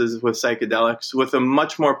experiences with psychedelics with a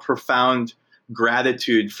much more profound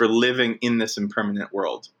gratitude for living in this impermanent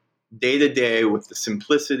world, day to day, with the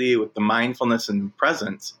simplicity, with the mindfulness and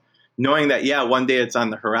presence, knowing that, one day it's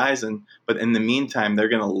on the horizon, but in the meantime, they're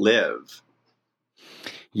going to live.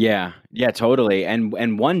 Yeah, totally.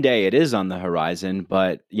 And one day it is on the horizon,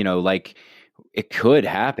 but it could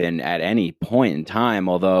happen at any point in time.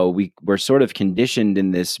 Although we're sort of conditioned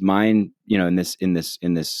in this mind, in this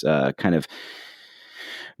kind of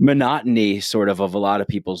monotony sort of a lot of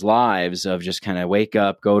people's lives, of just kind of wake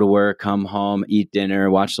up, go to work, come home, eat dinner,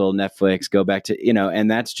 watch a little Netflix, go back to, and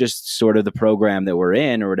that's just sort of the program that we're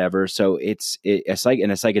in or whatever. So a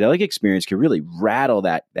psychedelic experience could really rattle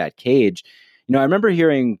that cage. I remember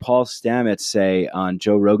hearing Paul Stamets say on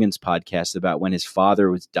Joe Rogan's podcast about when his father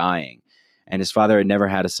was dying, and his father had never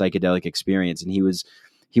had a psychedelic experience, and he was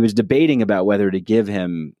debating about whether to give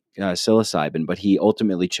him psilocybin, but he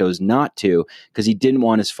ultimately chose not to, because he didn't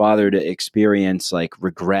want his father to experience like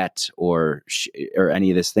regret or any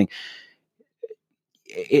of this thing.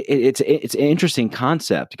 It's an interesting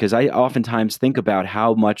concept, because I oftentimes think about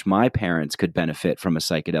how much my parents could benefit from a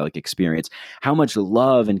psychedelic experience, how much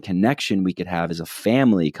love and connection we could have as a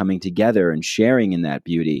family coming together and sharing in that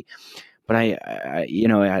beauty. but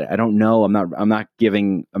I don't know. I'm not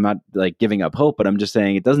like giving up hope, but I'm just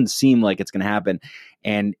saying it doesn't seem like it's going to happen,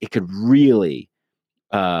 and it could really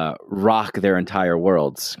rock their entire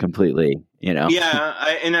worlds completely. Yeah,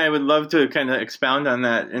 I would love to kind of expound on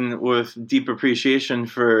that, and with deep appreciation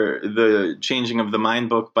for the Changing of the Mind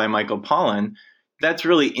book by Michael Pollan. That's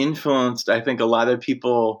really influenced, I think, a lot of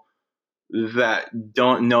people that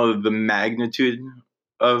don't know the magnitude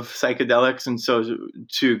of psychedelics. And so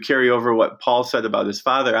to carry over what Paul said about his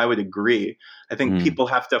father, I would agree. I think people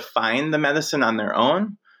have to find the medicine on their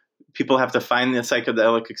own. People have to find the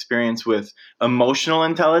psychedelic experience with emotional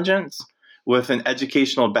intelligence, with an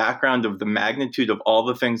educational background of the magnitude of all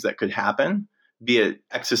the things that could happen, be it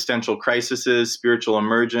existential crises, spiritual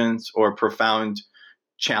emergence, or profound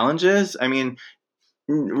challenges. I mean,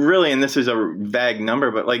 really, and this is a vague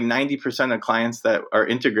number, but like 90% of clients that are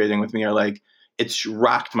integrating with me are like, it's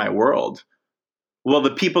rocked my world. Well,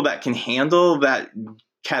 the people that can handle that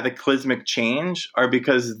cataclysmic change are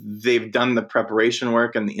because they've done the preparation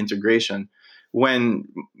work and the integration. When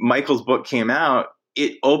Michael's book came out,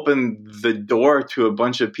 it opened the door to a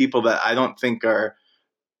bunch of people that I don't think are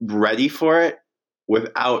ready for it,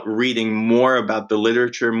 without reading more about the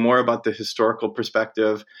literature, more about the historical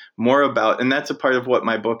perspective, more about, and that's a part of what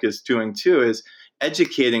my book is doing too, is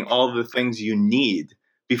educating all the things you need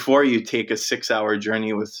before you take a 6-hour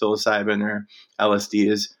journey with psilocybin or LSD.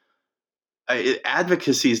 Is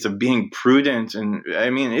advocacies of being prudent. And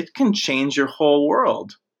I mean, it can change your whole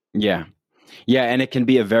world. Yeah. Yeah. And it can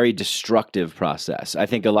be a very destructive process. I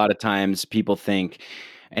think a lot of times people think,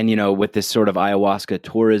 and, with this sort of ayahuasca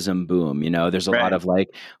tourism boom, there's a lot of like,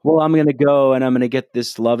 well, I'm going to go and I'm going to get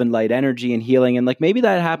this love and light energy and healing. And like, maybe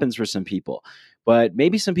that happens for some people, but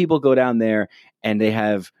maybe some people go down there and they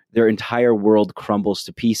have their entire world crumbles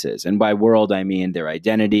to pieces. And by world, I mean their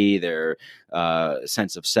identity, their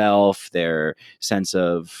sense of self, their sense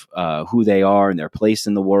of who they are and their place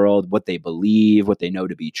in the world, what they believe, what they know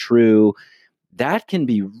to be true. That can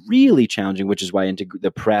be really challenging, which is why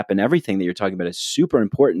the prep and everything that you're talking about is super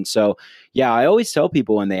important. So yeah, I always tell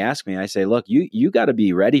people when they ask me, I say, look, you got to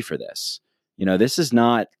be ready for this. This is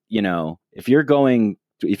not, if you're wanting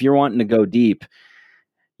to go deep,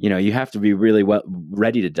 you have to be really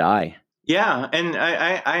ready to die. Yeah. And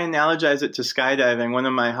I analogize it to skydiving. One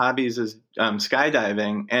of my hobbies is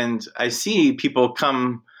skydiving, and I see people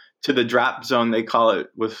come to the drop zone, they call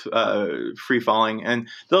it, with free falling, and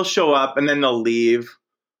they'll show up and then they'll leave.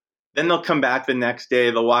 Then they'll come back the next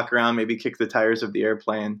day. They'll walk around, maybe kick the tires of the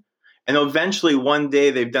airplane. And eventually one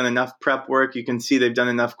day they've done enough prep work. You can see they've done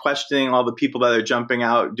enough questioning, all the people that are jumping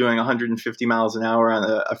out, doing 150 miles an hour on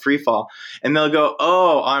a free fall. And they'll go,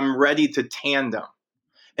 oh, I'm ready to tandem.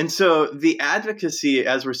 And so the advocacy,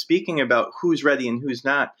 as we're speaking about who's ready and who's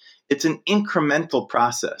not, it's an incremental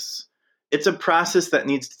process. It's a process that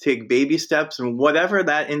needs to take baby steps and whatever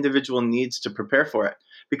that individual needs to prepare for it.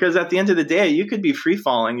 Because at the end of the day, you could be free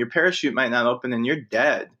falling, your parachute might not open and you're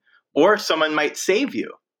dead, or someone might save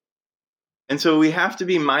you. And so we have to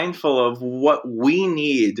be mindful of what we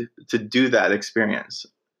need to do that experience.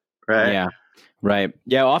 Right? Yeah. Right.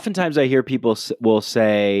 Yeah. Oftentimes I hear people will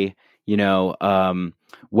say,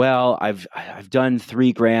 well, I've done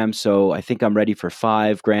 3 grams, so I think I'm ready for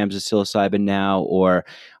 5 grams of psilocybin now. Or,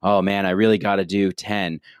 oh man, I really got to do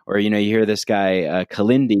 10. Or, you hear this guy,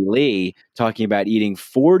 Kalindi Lee, talking about eating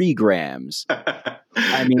 40 grams.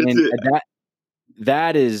 I mean,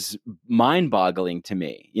 that is mind-boggling to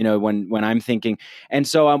me, when I'm thinking. And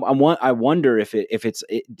so I wonder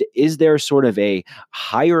is there sort of a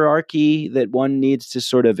hierarchy that one needs to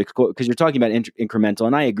sort of, because you're talking about incremental,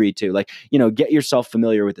 and I agree too, like, get yourself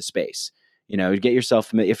familiar with the space, get yourself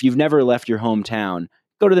familiar. If you've never left your hometown,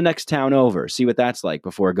 go to the next town over, see what that's like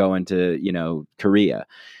before going to, Korea.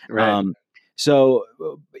 Right.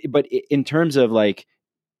 But in terms of like,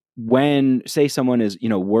 when, say, someone is,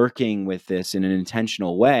 working with this in an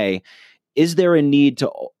intentional way, is there a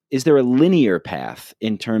linear path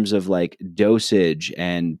in terms of like dosage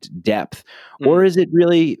and depth, or is it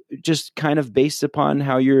really just kind of based upon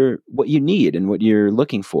what you need and what you're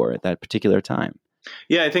looking for at that particular time?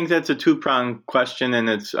 Yeah, I think that's a 2-pronged question, and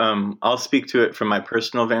it's I'll speak to it from my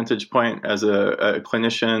personal vantage point as a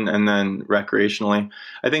clinician, and then recreationally.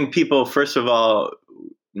 I think people, first of all,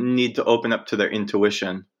 need to open up to their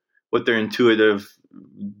intuition, what their intuitive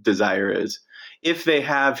desire is. If they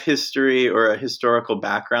have history or a historical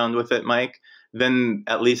background with it, Mike, then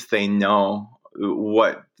at least they know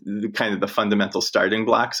what kind of the fundamental starting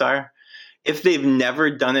blocks are. If they've never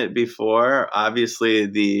done it before, obviously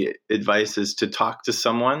the advice is to talk to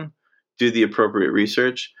someone, do the appropriate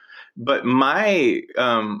research. But my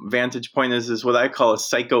vantage point is what I call a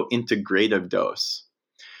psycho-integrative dose.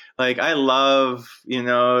 Like, I love,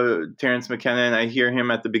 Terence McKenna, and I hear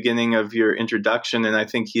him at the beginning of your introduction, and I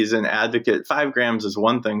think he's an advocate. 5 grams is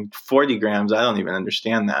one thing. 40 grams, I don't even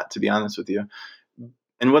understand that, to be honest with you.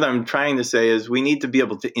 And what I'm trying to say is we need to be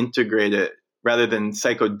able to integrate it rather than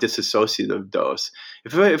psycho-dissociative dose.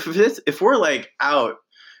 If we're like out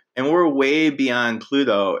and we're way beyond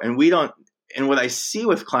Pluto, and what I see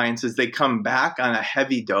with clients is they come back on a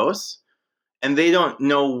heavy dose, and they don't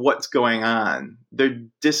know what's going on. They're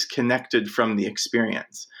disconnected from the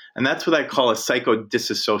experience. And that's what I call a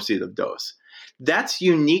psychodissociative dose. That's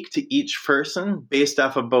unique to each person based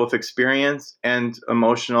off of both experience and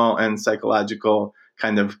emotional and psychological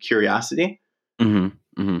kind of curiosity.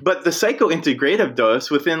 Mm-hmm. Mm-hmm. But the psychointegrative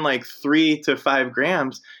dose, within like 3 to 5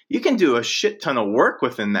 grams, you can do a shit ton of work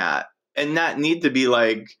within that and not need to be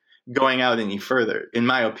like going out any further, in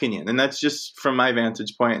my opinion. And that's just from my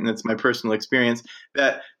vantage point, and it's my personal experience,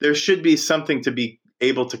 that there should be something to be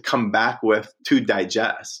able to come back with to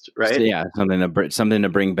digest, right? So, yeah, something to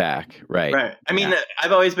bring back, right? Right. I mean,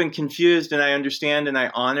 I've always been confused, and I understand, and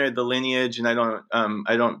I honor the lineage, and I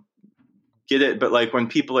don't get it. But like when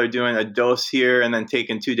people are doing a dose here and then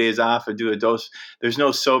taking 2 days off or do a dose, there's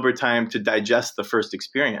no sober time to digest the first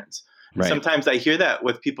experience. Right. Sometimes I hear that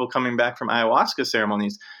with people coming back from ayahuasca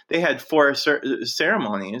ceremonies. They had 4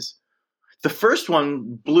 ceremonies. The first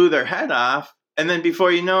one blew their head off. And then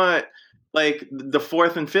before you know it, like the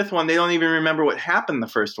 4th and 5th one, they don't even remember what happened the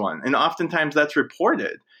first one. And oftentimes that's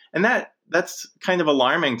reported. And that's kind of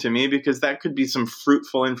alarming to me, because that could be some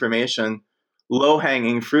fruitful information,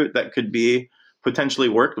 low-hanging fruit that could be potentially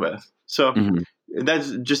worked with. So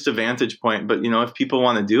that's just a vantage point. But, if people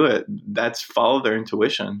want to do it, that's follow their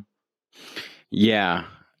intuition. Yeah.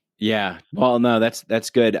 Well, no, that's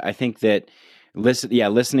good. I think that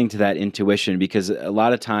listening to that intuition, because a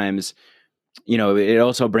lot of times, it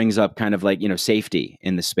also brings up kind of like, safety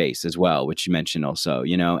in the space as well, which you mentioned also,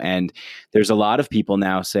 and there's a lot of people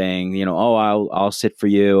now saying, oh, I'll sit for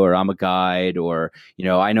you, or I'm a guide, or,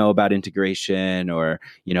 I know about integration, or,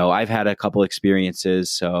 I've had a couple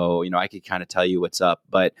experiences, so, I could kind of tell you what's up.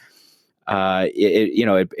 But,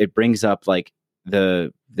 it brings up like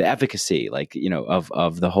the efficacy, like,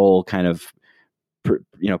 of the whole kind of,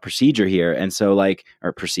 procedure here. And so like,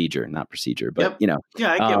 or procedure, not procedure, but, Yeah,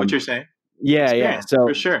 I get what you're saying. Yeah. So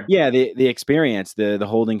for sure. Yeah. The experience, the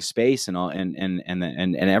holding space and all, and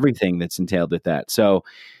everything that's entailed with that. So,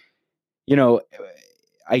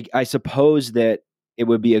 I suppose that it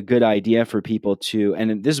would be a good idea for people to,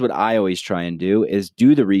 and this is what I always try and do, is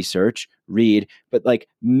do the research, read, but like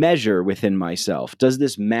measure within myself. Does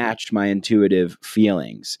this match my intuitive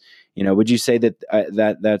feelings? Would you say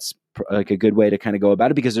that that's like a good way to kind of go about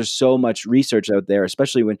it? Because there's so much research out there,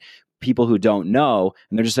 especially when people who don't know,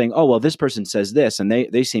 and they're just saying, oh, well, this person says this and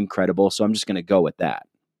they seem credible, so I'm just going to go with that.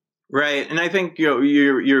 Right. And I think your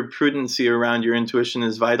prudency around your intuition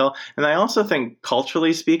is vital. And I also think,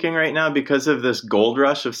 culturally speaking, right now, because of this gold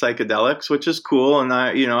rush of psychedelics, which is cool, and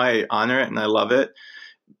I honor it and I love it,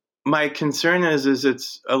 my concern is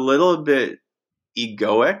it's a little bit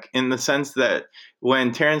egoic, in the sense that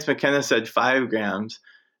when Terence McKenna said 5 grams,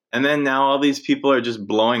 and then now all these people are just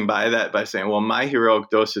blowing by that by saying, well, my heroic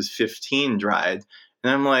dose is 15 dried.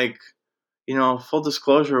 And I'm like, full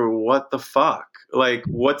disclosure, what the fuck? Like,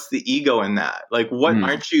 what's the ego in that? Like, what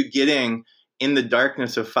aren't you getting in the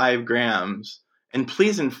darkness of 5 grams? And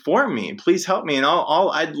please inform me. Please help me. And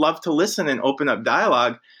I'd love to listen and open up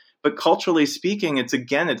dialogue. But culturally speaking, it's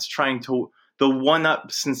trying to, the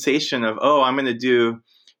one-up sensation of, oh, I'm going to do,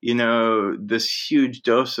 this huge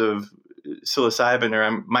dose of psilocybin,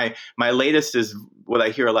 or my latest is, what I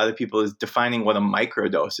hear a lot of people is defining what a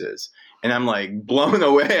microdose is. And I'm like blown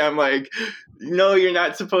away. I'm like, no, you're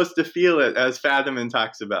not supposed to feel it, as Fadiman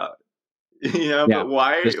talks about. But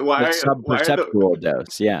why sub-perceptual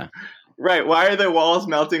dose? Yeah. Right. Why are the walls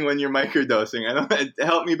melting when you're microdosing?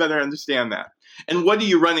 Help me better understand that. And what are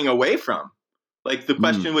you running away from? Like, the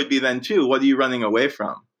question would be then too, what are you running away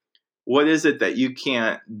from? What is it that you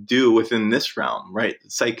can't do within this realm, right?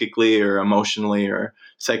 Psychically or emotionally or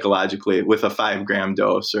psychologically, with a 5 gram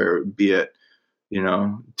dose, or be it,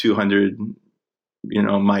 200,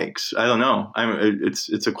 mics. I don't know.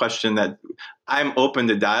 It's a question that I'm open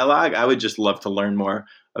to dialogue. I would just love to learn more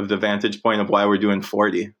of the vantage point of why we're doing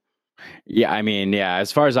 40. Yeah. I mean,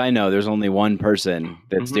 as far as I know, there's only one person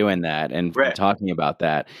that's doing that and talking about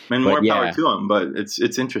that. And more power to him, but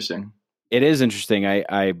it's interesting. It is interesting.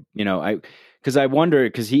 Because I wonder,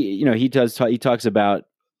 because he talks about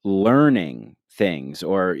learning things,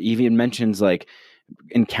 or even mentions like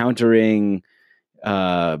encountering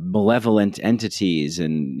malevolent entities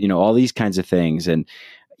and, all these kinds of things. And,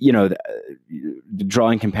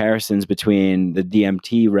 drawing comparisons between the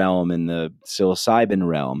DMT realm and the psilocybin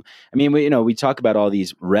realm. I mean, we talk about all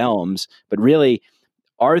these realms, but really,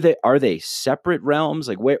 are they separate realms?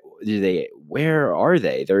 Like, where are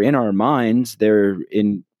they? They're in our minds. They're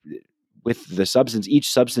in with the substance.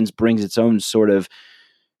 Each substance brings its own sort of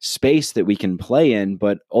space that we can play in,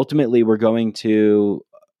 but ultimately we're going to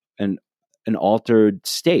an altered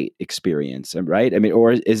state experience, right? I mean,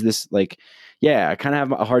 or is this like, I kind of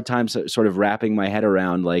have a hard time sort of wrapping my head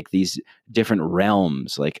around like these different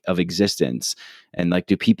realms like of existence, and like,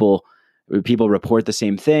 do people report the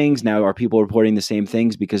same things? Now, are people reporting the same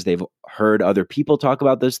things because they've heard other people talk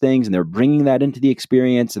about those things and they're bringing that into the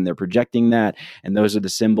experience and they're projecting that, and those are the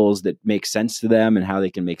symbols that make sense to them and how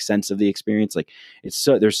they can make sense of the experience? Like,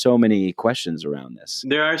 there's so many questions around this.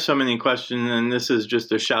 There are so many questions, and this is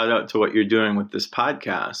just a shout out to what you're doing with this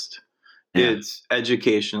podcast. Yeah. It's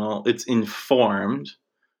educational, it's informed,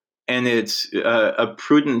 and it's a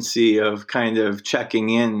prudency of kind of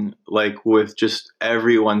checking in like with just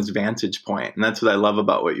everyone's vantage point. And that's what I love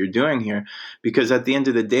about what you're doing here, because at the end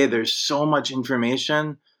of the day, there's so much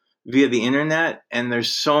information via the internet, and there's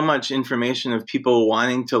so much information of people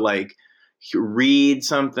wanting to like read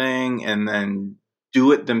something and then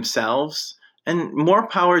do it themselves. And more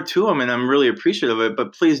power to them, and I'm really appreciative of it,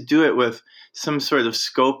 but please do it with some sort of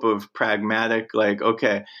scope of pragmatic, like,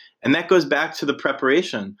 okay. And that goes back to the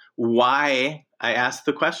preparation. Why I ask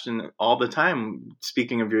the question all the time,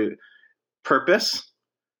 speaking of your purpose,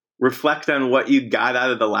 reflect on what you got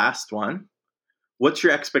out of the last one. What's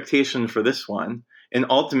your expectation for this one? And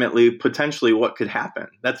ultimately, potentially, what could happen?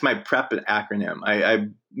 That's my PREP acronym. I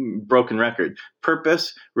broken record.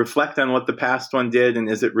 Purpose, reflect on what the past one did, and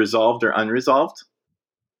is it resolved or unresolved?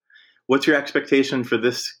 What's your expectation for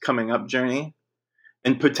this coming up journey?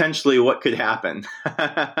 And potentially, what could happen?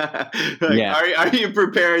 Are you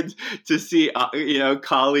prepared to see,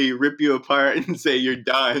 Kali rip you apart and say you're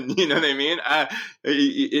done? You know what I mean?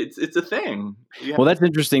 It's a thing. Well, that's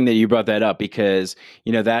interesting that you brought that up, because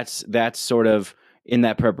that's sort of in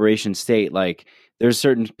that preparation state. Like, there's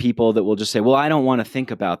certain people that will just say, "Well, I don't want to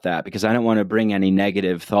think about that because I don't want to bring any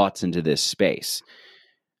negative thoughts into this space."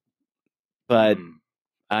 But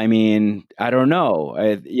I mean, I don't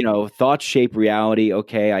know. Thoughts shape reality.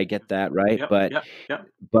 Okay, I get that, right?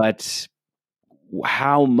 But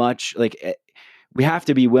how much? Like, we have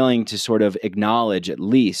to be willing to sort of acknowledge at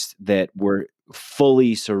least that we're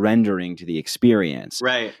fully surrendering to the experience.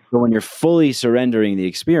 Right. So when you're fully surrendering the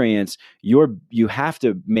experience, you have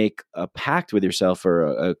to make a pact with yourself, or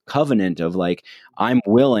a covenant of like, I'm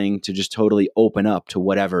willing to just totally open up to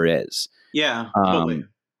whatever is. Yeah, totally.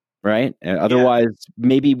 Right. Otherwise,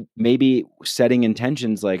 maybe setting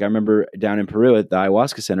intentions. Like, I remember down in Peru at the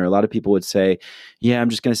ayahuasca center, a lot of people would say, "Yeah,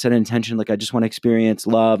 I'm just going to set an intention. Like, I just want to experience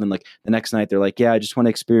love." And like the next night, they're like, "Yeah, I just want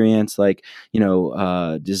to experience like,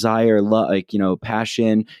 desire, love, like,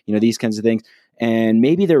 passion, these kinds of things." And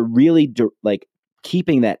maybe they're really like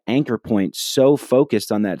keeping that anchor point so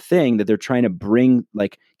focused on that thing that they're trying to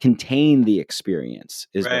contain the experience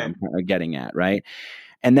is what I'm getting at. Right.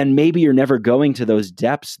 And then maybe you're never going to those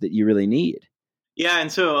depths that you really need. Yeah,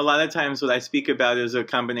 and so a lot of times what I speak about is a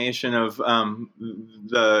combination of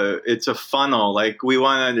it's a funnel. Like, we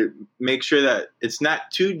want to make sure that it's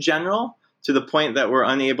not too general to the point that we're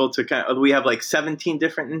unable to we have like 17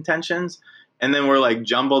 different intentions, and then we're like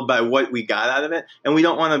jumbled by what we got out of it. And we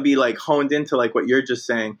don't want to be like honed into like what you're just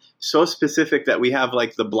saying, so specific that we have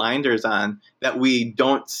like the blinders on, that we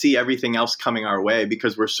don't see everything else coming our way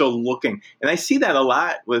because we're so looking. And I see that a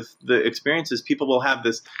lot with the experiences. People will have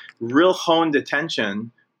this real honed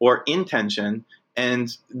attention or intention,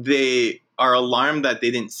 and they are alarmed that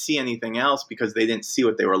they didn't see anything else because they didn't see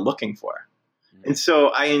what they were looking for. Mm-hmm. And so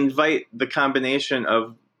I invite the combination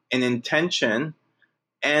of an intention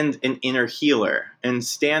and an inner healer. And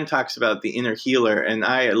Stan talks about the inner healer, and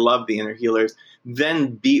I love the inner healers.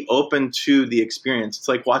 Then be open to the experience. It's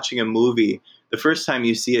like watching a movie. The first time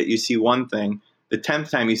you see it, you see one thing. The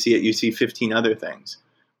 10th time you see it, you see 15 other things.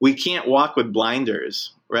 We can't walk with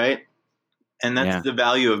blinders, right? And that's the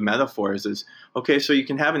value of metaphors is, okay, so you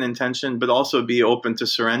can have an intention, but also be open to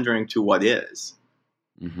surrendering to what is.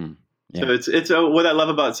 Mm-hmm. Yeah. So what I love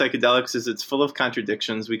about psychedelics is it's full of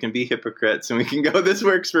contradictions. We can be hypocrites, and we can go, this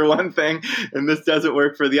works for one thing and this doesn't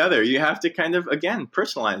work for the other. You have to kind of, again,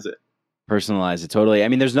 personalize it. Personalize it, totally. I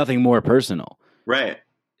mean, there's nothing more personal. Right.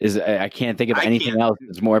 I can't think of anything else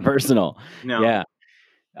that's more personal. No.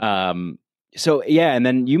 Yeah. So yeah, and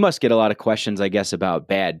then you must get a lot of questions, I guess, about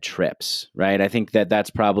bad trips, right? I think that that's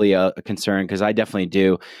probably a concern, because I definitely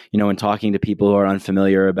do. When talking to people who are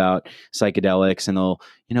unfamiliar about psychedelics, and they'll,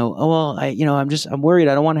 oh well, I'm worried.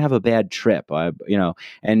 I don't want to have a bad trip.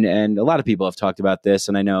 And a lot of people have talked about this,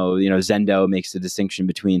 and I know, Zendo makes the distinction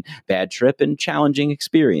between bad trip and challenging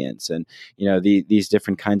experience, and these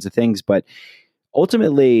different kinds of things. But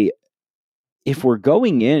ultimately, if we're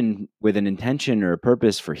going in with an intention or a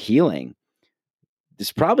purpose for healing,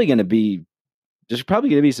 there's probably going to be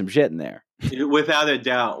some shit in there. Without a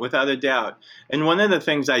doubt. And one of the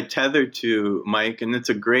things I tethered to, Mike, and it's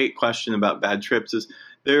a great question about bad trips, is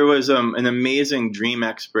there was an amazing dream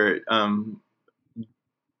expert,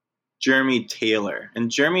 Jeremy Taylor. And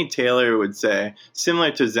Jeremy Taylor would say, similar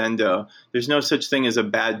to Zendo, there's no such thing as a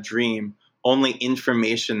bad dream, only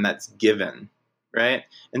information that's given, right?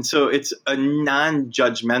 And so it's a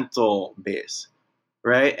non-judgmental base.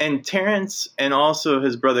 Right. And Terence and also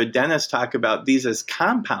his brother Dennis talk about these as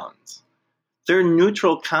compounds. They're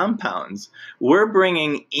neutral compounds. We're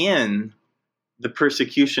bringing in the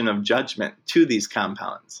persecution of judgment to these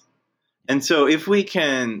compounds. And so if we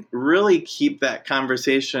can really keep that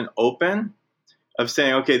conversation open of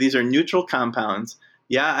saying, okay, these are neutral compounds.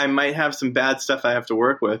 Yeah, I might have some bad stuff I have to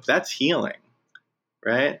work with. That's healing.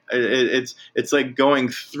 Right. It's like going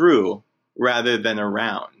through rather than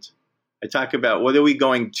around. I talk about what are we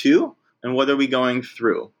going to and what are we going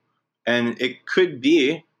through. And it could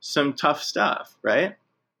be some tough stuff, right?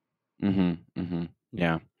 Mm-hmm. Mm-hmm.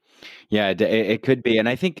 Yeah. Yeah, it could be. And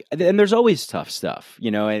I think, and there's always tough stuff.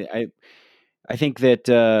 I think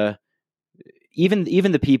that even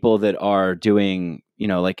the people that are doing,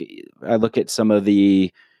 like I look at some of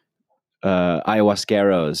the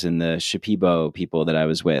ayahuasqueros and the Shipibo people that I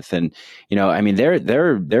was with, and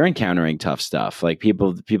they're encountering tough stuff. Like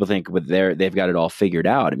people think they've got it all figured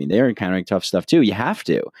out. I mean, they're encountering tough stuff too. You have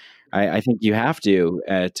to. I think you have to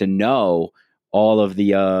know all of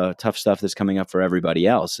the tough stuff that's coming up for everybody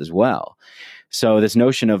else as well. So this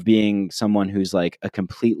notion of being someone who's like a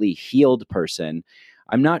completely healed person,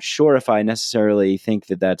 I'm not sure if I necessarily think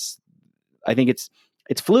that I think it's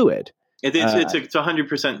fluid. It's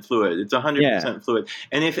 100% fluid. It's 100% fluid.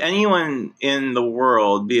 And if anyone in the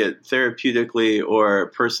world, be it therapeutically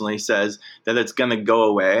or personally, says that it's going to go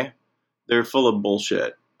away, they're full of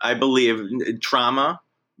bullshit. I believe trauma,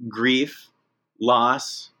 grief,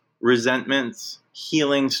 loss, resentments,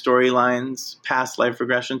 healing storylines, past life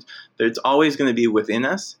regressions, that it's always going to be within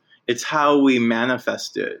us. It's how we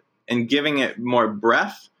manifest it and giving it more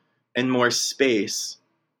breath and more space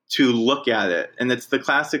to look at it. And it's the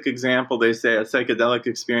classic example. They say a psychedelic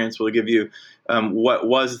experience will give you what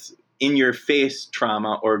was in your face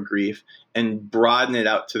trauma or grief and broaden it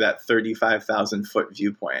out to that 35,000 foot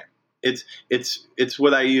viewpoint. It's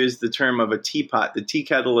what I use the term of a teapot. The tea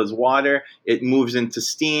kettle is water. It moves into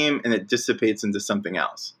steam and it dissipates into something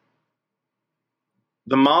else.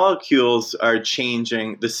 The molecules are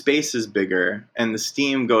changing. The space is bigger and the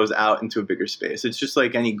steam goes out into a bigger space. It's just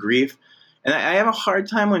like any grief. And I have a hard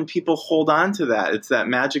time when people hold on to that. It's that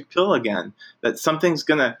magic pill again, that something's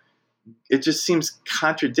it just seems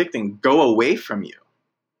contradicting, go away from you.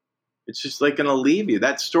 It's just like going to leave you.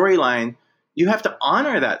 That storyline, you have to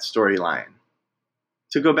honor that storyline.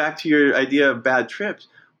 To go back to your idea of bad trips,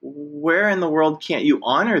 where in the world can't you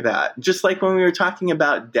honor that? Just like when we were talking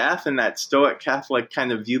about death and that Stoic Catholic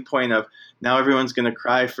kind of viewpoint of now everyone's going to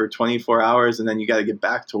cry for 24 hours and then you got to get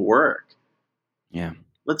back to work. Yeah.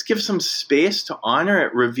 Let's give some space to honor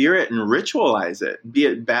it, revere it, and ritualize it, be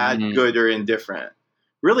it bad, good, or indifferent.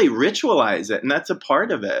 Really ritualize it, and that's a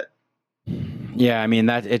part of it. Yeah, I mean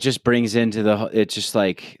that it just brings into it's just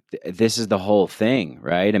like this is the whole thing,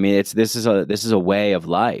 right? I mean, this is a way of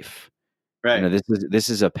life, right? This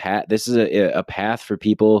is a path. This is a path for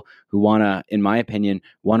people who in my opinion,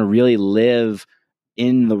 want to really live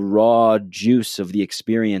in the raw juice of the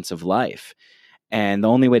experience of life. And the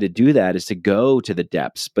only way to do that is to go to the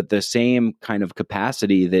depths, but the same kind of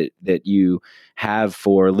capacity that you have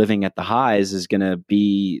for living at the highs is going to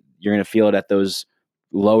be, you're going to feel it at those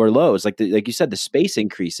lower lows. Like you said, the space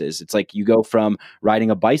increases. It's like you go from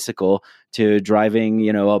riding a bicycle to driving,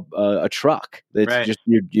 a truck. It's right. Just,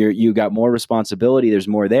 you got more responsibility. There's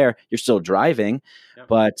more there. You're still driving, yep.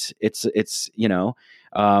 But it's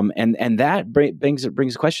and that brings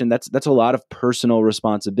a question. That's a lot of personal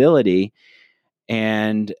responsibility.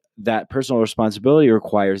 And that personal responsibility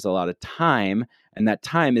requires a lot of time, and that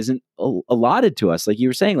time isn't allotted to us. Like you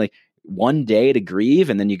were saying, like one day to grieve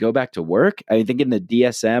and then you go back to work. I think in the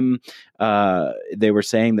DSM, they were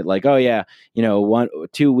saying that like, oh yeah,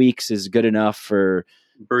 2 weeks is good enough for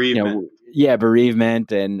Bereavement.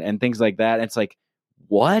 Bereavement and things like that. And it's like,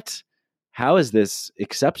 what? How is this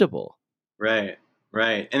acceptable? Right.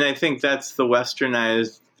 And I think that's the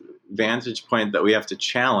westernized vantage point that we have to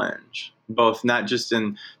challenge, both not just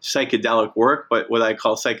in psychedelic work, but what I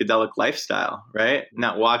call psychedelic lifestyle, right?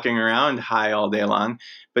 Not walking around high all day long,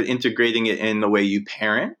 but integrating it in the way you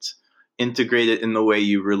parent, integrate it in the way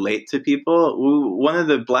you relate to people. One of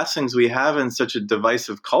the blessings we have in such a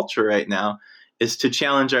divisive culture right now is to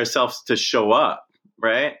challenge ourselves to show up,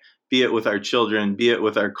 right? Be it with our children, be it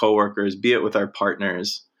with our coworkers, be it with our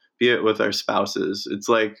partners, be it with our spouses. It's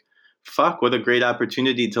like, fuck, what a great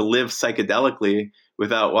opportunity to live psychedelically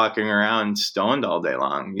without walking around stoned all day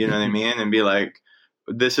long. You know what I mean? And be like,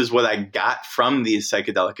 this is what I got from these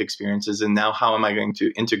psychedelic experiences. And now how am I going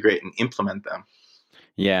to integrate and implement them?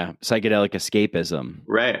 Yeah. Psychedelic escapism.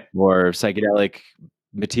 Right. Or psychedelic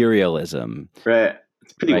materialism. Right.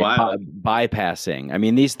 It's pretty wild. Bypassing. I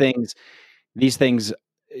mean, these things,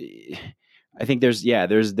 I think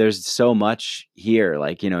there's so much here,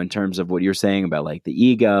 like, in terms of what you're saying about like the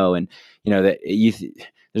ego and, that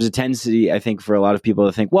there's a tendency, I think, for a lot of people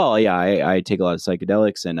to think, well, yeah, I take a lot of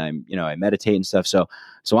psychedelics and I'm, I meditate and stuff. So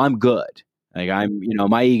I'm good. Like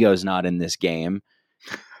my ego's not in this game.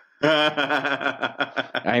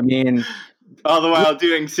 I mean, all the while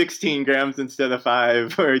doing 16 grams instead of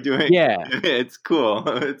 5 or doing, it's cool.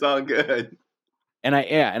 It's all good. And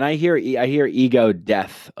I hear ego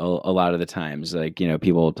death a lot of the times. Like,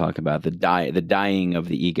 people talk about the dying of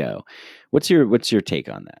the ego. What's your take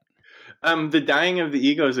on that? The dying of the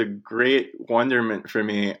ego is a great wonderment for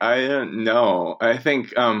me. I don't know. I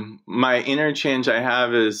think my interchange I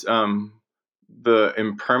have is the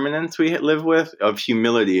impermanence we live with of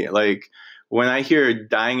humility. Like when I hear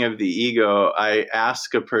dying of the ego, I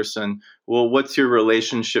ask a person, well, what's your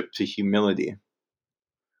relationship to humility?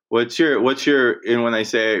 What's your, and when I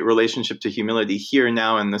say relationship to humility here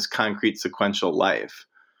now in this concrete sequential life?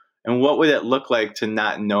 And what would it look like to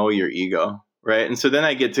not know your ego, right? And so then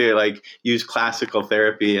I get to like use classical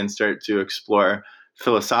therapy and start to explore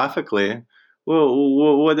philosophically, well,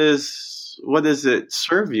 what does it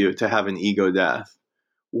serve you to have an ego death?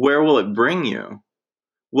 Where will it bring you?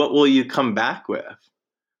 What will you come back with?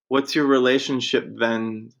 What's your relationship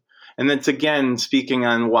then? And that's, again, speaking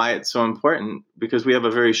on why it's so important, because we have a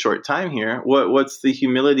very short time here. What's the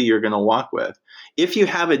humility you're going to walk with? If you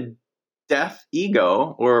have a death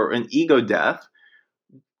ego or an ego death,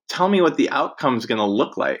 tell me what the outcome is going to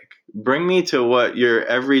look like. Bring me to what your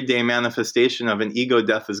everyday manifestation of an ego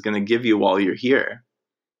death is going to give you while you're here.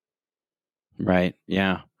 Right.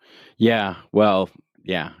 Yeah. Yeah. Well,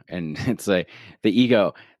 yeah. And it's like the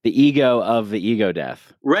ego of the ego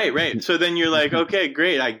death. Right. So then you're like, okay,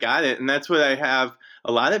 great. I got it. And that's what I have.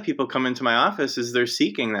 A lot of people come into my office is they're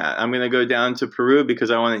seeking that. I'm going to go down to Peru because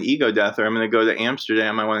I want an ego death, or I'm going to go to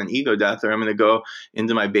Amsterdam. I want an ego death, or I'm going to go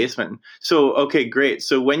into my basement. So, okay, great.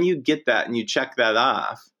 So when you get that and you check that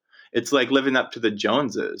off, it's like living up to the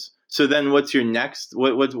Joneses. So then what's your next,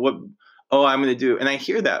 what, I'm going to do. And I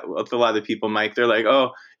hear that with a lot of people, Mike. They're like,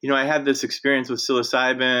 I had this experience with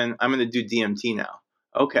psilocybin. I'm going to do DMT now.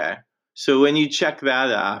 Okay. So when you check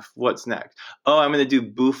that off, what's next? I'm going to do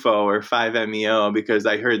Bufo or 5-MeO because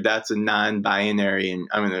I heard that's a non-binary and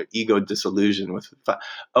I'm going to ego disillusion with.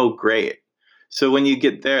 Great. So when you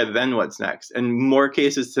get there, then what's next? And more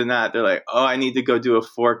cases than that, they're like, I need to go do a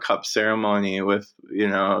 4-cup ceremony with,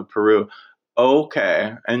 Peru.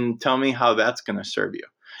 Okay. And tell me how that's going to serve you.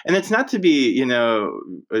 And it's not to be,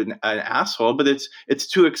 an asshole, but it's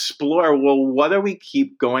to explore, well, what do we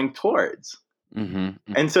keep going towards?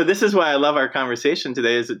 Mm-hmm. And so this is why I love our conversation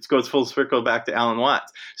today, is it goes full circle back to Alan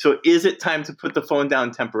Watts. So is it time to put the phone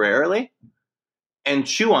down temporarily and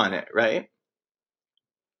chew on it, right?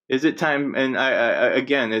 Is it time? And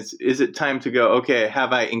is it time to go, okay,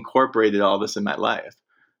 have I incorporated all this in my life?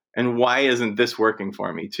 And why isn't this working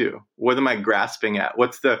for me too? What am I grasping at?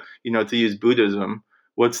 What's the, to use Buddhism,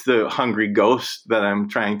 what's the hungry ghost that I'm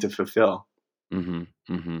trying to fulfill? Mm-hmm.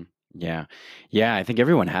 Mm-hmm. Yeah. Yeah. I think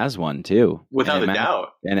everyone has one too. Without a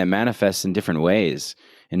doubt. And it manifests in different ways,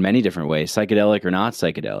 in many different ways, psychedelic or not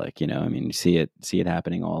psychedelic. You see it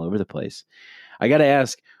happening all over the place. I got to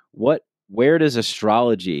ask, where does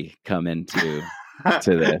astrology come into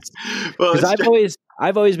to this? Well, because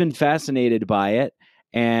I've always been fascinated by it.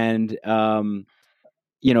 And,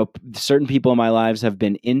 certain people in my lives have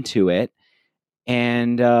been into it.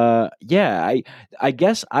 And I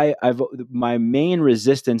guess I've my main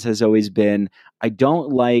resistance has always been I don't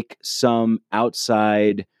like some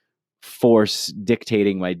outside force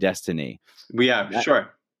dictating my destiny. Yeah, sure.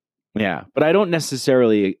 Yeah, but I don't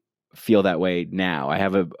necessarily feel that way now. I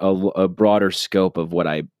have a broader scope of what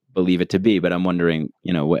I believe it to be, but I'm wondering,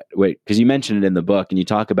 what, because you mentioned it in the book and you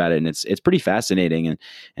talk about it, and it's pretty fascinating,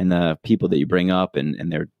 and the people that you bring up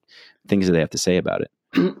and their things that they have to say about it.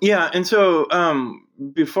 Yeah. And so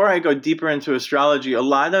before I go deeper into astrology, a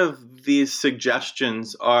lot of these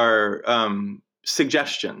suggestions are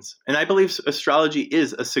suggestions. And I believe astrology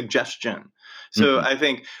is a suggestion. So I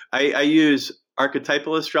think I use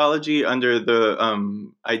archetypal astrology under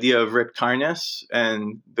the idea of Rick Tarnas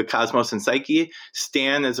and the Cosmos and Psyche.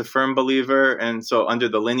 Stan is a firm believer. And so under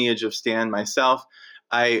the lineage of Stan myself,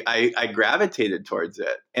 I gravitated towards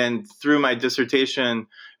it. And through my dissertation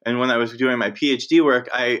and when I was doing my PhD work,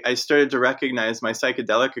 I started to recognize my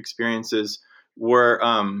psychedelic experiences were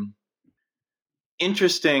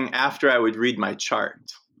interesting after I would read my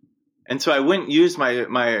chart. And so I wouldn't use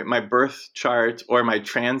my birth chart or my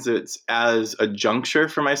transits as a juncture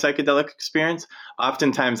for my psychedelic experience.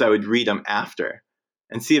 Oftentimes I would read them after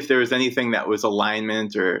and see if there was anything that was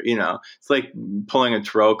alignment, or, it's like pulling a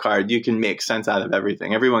tarot card. You can make sense out of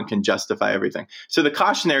everything. Everyone can justify everything. So the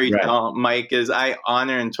cautionary tale, Mike, is I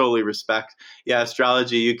honor and totally respect. Yeah,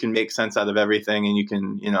 astrology, you can make sense out of everything, and you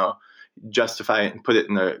can, justify it and put it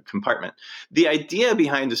in a compartment. The idea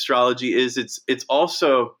behind astrology is it's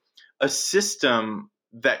also a system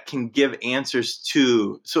that can give answers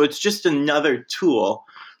to. So it's just another tool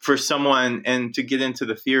for someone, and to get into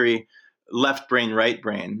the theory, left brain, right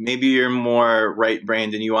brain. Maybe you're more right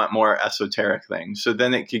brained and you want more esoteric things. So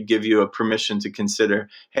then it could give you a permission to consider,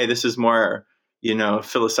 hey, this is more,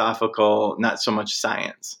 philosophical, not so much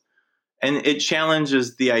science. And it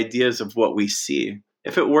challenges the ideas of what we see.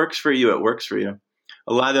 If it works for you, it works for you.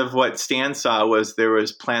 A lot of what Stan saw was there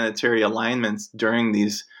was planetary alignments during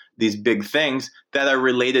these big things that are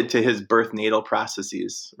related to his birth natal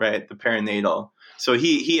processes, right? The perinatal. So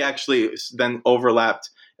he actually then overlapped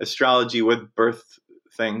astrology with birth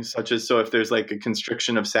things, such as, so if there's like a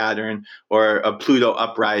constriction of Saturn or a Pluto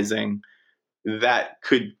uprising, that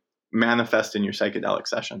could manifest in your psychedelic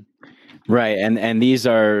session. Right. And these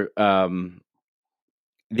are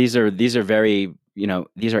very,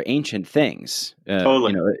 these are ancient things.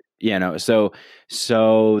 Totally.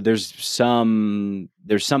 So there's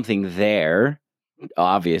something there,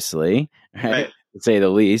 obviously, right? To say the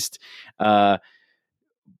least.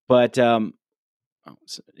 But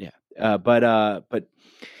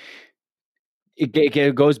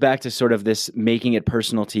it goes back to sort of this making it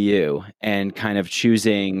personal to you and kind of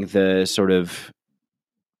choosing the sort of,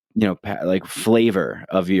 like flavor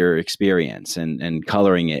of your experience and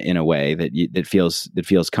coloring it in a way that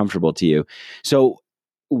feels comfortable to you. So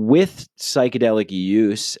with psychedelic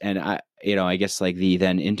use, and I guess like the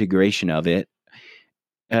then integration of it,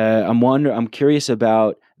 I'm curious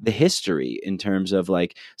about the history in terms of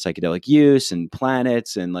like psychedelic use and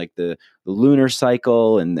planets and like the lunar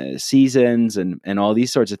cycle and the seasons and all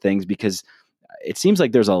these sorts of things, because it seems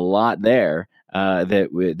like there's a lot there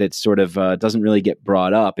that sort of doesn't really get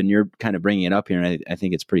brought up, and you're kind of bringing it up here, and I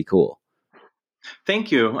think it's pretty cool. Thank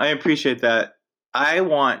you. I appreciate that. I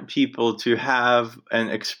want people to have an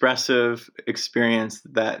expressive experience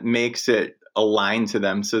that makes it align to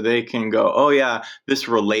them, so they can go, oh yeah, this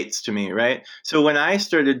relates to me, right? So when I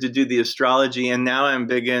started to do the astrology, and now I'm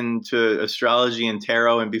big into astrology and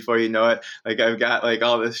tarot, and before you know it, like I've got like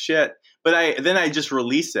all this shit, but I just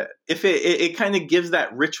release it. If it kind of gives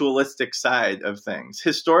that ritualistic side of things.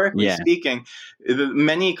 Historically speaking,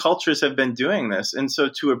 many cultures have been doing this, and so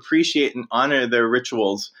to appreciate and honor their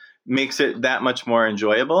rituals makes it that much more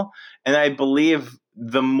enjoyable. And I believe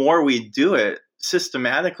the more we do it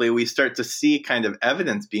systematically, we start to see kind of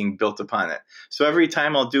evidence being built upon it. So every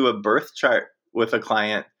time I'll do a birth chart with a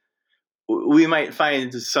client, we might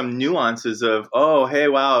find some nuances of, oh, hey,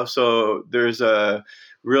 wow, so there's a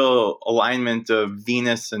real alignment of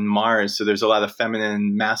Venus and Mars. So there's a lot of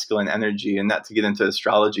feminine, masculine energy, and not to get into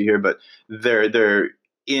astrology here, but they're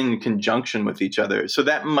in conjunction with each other. So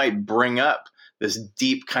that might bring up this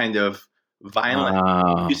deep kind of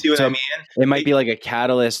violent. You see what I mean? It might be like a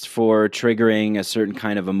catalyst for triggering a certain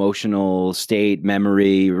kind of emotional state,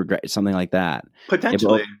 memory, regret, something like that.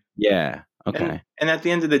 Potentially. Yeah. Okay. And at the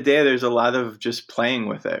end of the day, there's a lot of just playing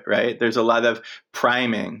with it, right? There's a lot of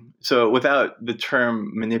priming. So without the term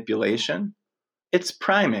manipulation, it's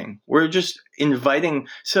priming. We're just inviting.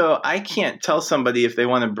 So I can't tell somebody if they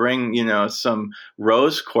want to bring, some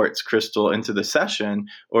rose quartz crystal into the session,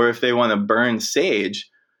 or if they want to burn sage.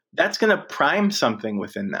 That's going to prime something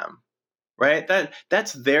within them, right?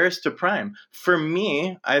 That's theirs to prime. For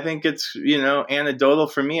me, I think it's, anecdotal.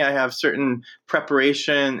 For me, I have certain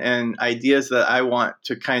preparation and ideas that I want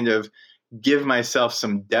to kind of give myself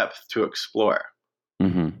some depth to explore.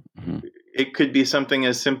 Mm-hmm. Mm-hmm. it could be something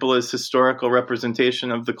as simple as historical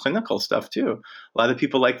representation of the clinical stuff too. A lot of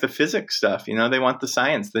people like the physics stuff. They want the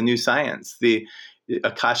science, the new science, the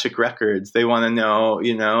Akashic records. They want to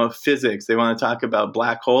know, physics. They want to talk about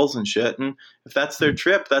black holes and shit. And if that's their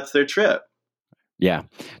trip, that's their trip. Yeah,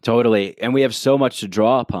 totally. And we have so much to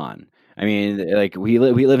draw upon. I mean, like we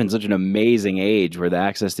live in such an amazing age where the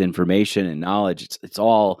access to information and knowledge, it's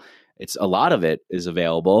a lot of it is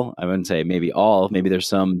available. I wouldn't say maybe all. Maybe there's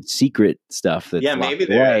some secret stuff that's maybe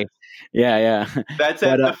locked away. Yeah. That's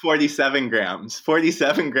at the 47 grams.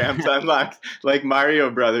 47 grams unlocked, like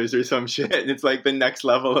Mario Brothers or some shit. It's like the next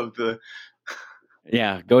level of the.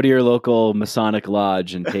 Yeah, go to your local Masonic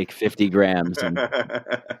lodge and take 50 grams, and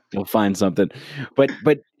you'll find something. But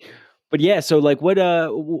yeah. So like, what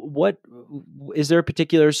is there a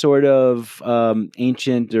particular sort of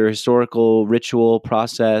ancient or historical ritual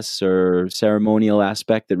process or ceremonial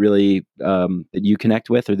aspect that really that you connect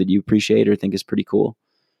with, or that you appreciate, or think is pretty cool?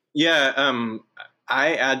 Yeah,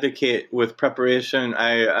 I advocate with preparation.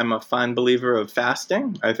 I'm a fond believer of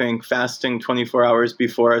fasting. I think fasting 24 hours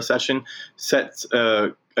before a session sets,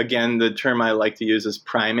 again, the term I like to use is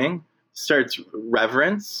priming, starts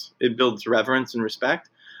reverence. It builds reverence and respect.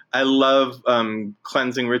 I love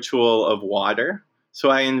cleansing ritual of water. So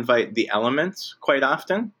I invite the elements quite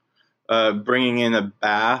often, bringing in a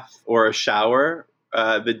bath or a shower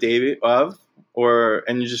the day of,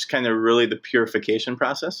 and just kind of really the purification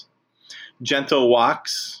process. Gentle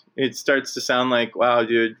walks. It starts to sound like, wow,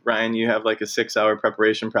 dude, Ryan, you have like a 6-hour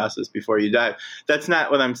preparation process before you dive. That's not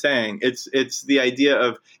what I'm saying. It's the idea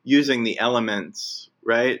of using the elements,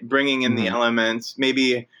 right? Bringing in the elements,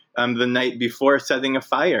 maybe the night before setting a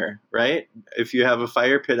fire, right? If you have a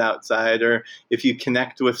fire pit outside, or if you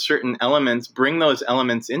connect with certain elements, bring those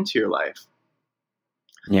elements into your life.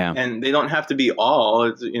 Yeah. And they don't have to be all,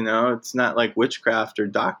 it's not like witchcraft or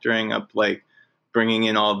doctoring up, like bringing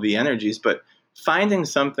in all the energies, but finding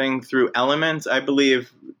something through elements. I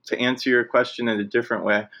believe, to answer your question in a different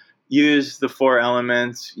way, use the 4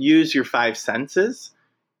 elements, use your 5 senses,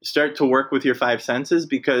 start to work with your 5 senses,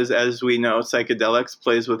 because as we know, psychedelics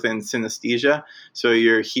plays within synesthesia. So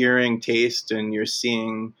you're hearing, taste, and you're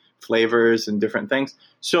seeing flavors and different things.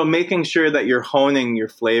 So making sure that you're honing your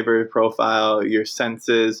flavor profile, your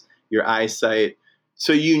senses, your eyesight,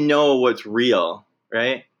 so you know what's real,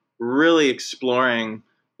 right? Really exploring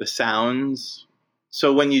the sounds.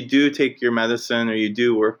 So when you do take your medicine or you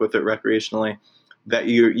do work with it recreationally, that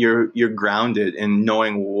you're grounded in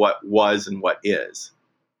knowing what was and what is.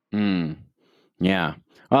 Yeah.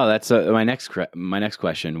 Oh, that's my next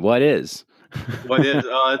question. What is? What is?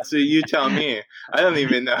 So you tell me. I don't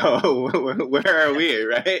even know. Where are we?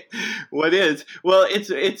 Right? What is? Well,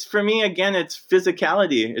 it's for me again. It's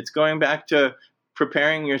physicality. It's going back to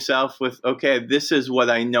preparing yourself with, okay, this is what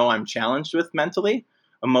I know I'm challenged with mentally,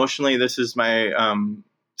 emotionally. This is my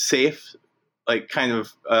safe, like kind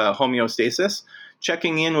of homeostasis.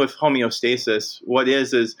 Checking in with homeostasis. What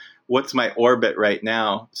is what's my orbit right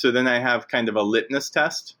now? So then I have kind of a litmus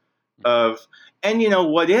test of. And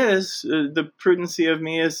what is the prudency of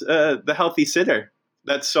me is the healthy sitter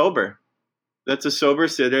that's sober. That's a sober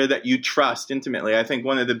sitter that you trust intimately. I think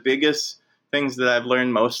one of the biggest things that I've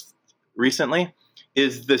learned most recently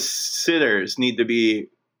is the sitters need to be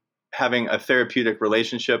having a therapeutic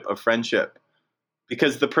relationship, a friendship,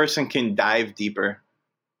 because the person can dive deeper.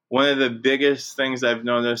 One of the biggest things I've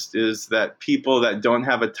noticed is that people that don't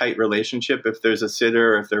have a tight relationship, if there's a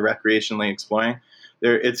sitter or if they're recreationally exploring,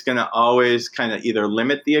 it's going to always kind of either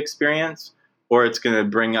limit the experience or it's going to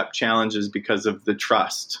bring up challenges because of the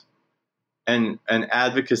trust. And an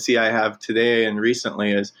advocacy I have today and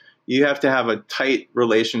recently is you have to have a tight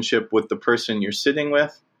relationship with the person you're sitting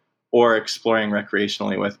with or exploring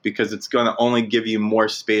recreationally with, because it's going to only give you more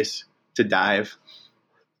space to dive.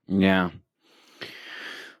 Yeah.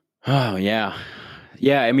 Oh, yeah.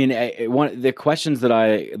 Yeah, I mean, the questions that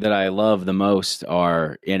I love the most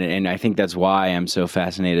are, and I think that's why I'm so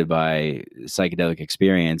fascinated by psychedelic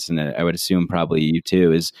experience, and I would assume probably you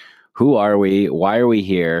too, is who are we? Why are we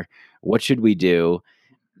here? What should we do?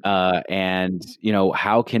 And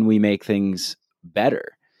how can we make things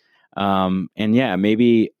better? And yeah,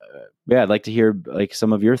 maybe I'd like to hear like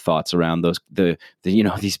some of your thoughts around those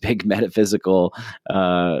these big metaphysical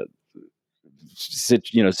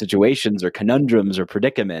situations or conundrums or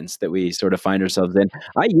predicaments that we sort of find ourselves in.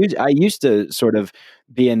 I used to sort of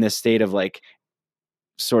be in this state of like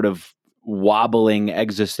sort of wobbling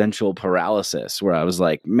existential paralysis where I was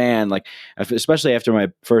like, man, like especially after my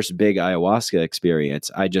first big ayahuasca experience,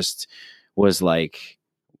 I just was like,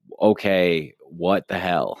 okay, what the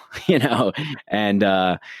hell, and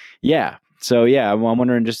yeah. So yeah, I'm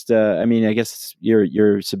wondering just, I mean, I guess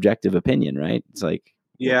your subjective opinion, right? It's like,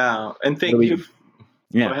 Yeah, and what do thank we, you. Go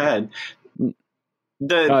yeah. ahead. No,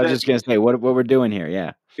 The I was just going to say what we're doing here.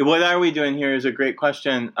 Yeah. what are we doing here is a great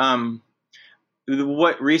question.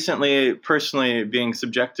 What recently, personally, being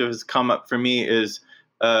subjective, has come up for me is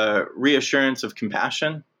reassurance of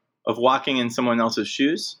compassion, of walking in someone else's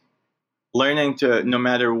shoes, learning to, no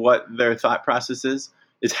matter what their thought process is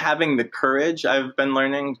having the courage. I've been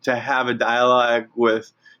learning to have a dialogue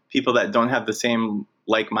with people that don't have the same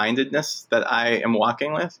like-mindedness that I am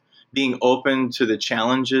walking with, being open to the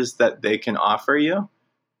challenges that they can offer you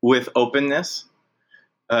with openness.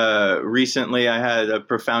 Recently, I had a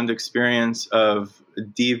profound experience of a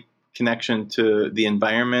deep connection to the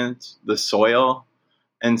environment, the soil.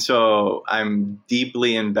 And so I'm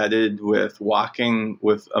deeply embedded with walking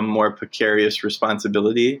with a more precarious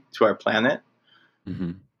responsibility to our planet.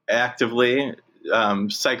 Mm-hmm. Actively,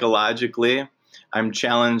 psychologically, I'm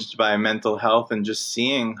challenged by mental health and just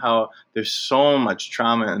seeing how there's so much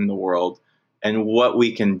trauma in the world and what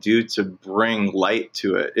we can do to bring light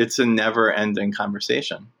to it. It's a never-ending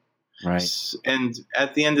conversation. Right. And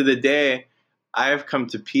at the end of the day, I've come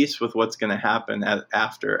to peace with what's going to happen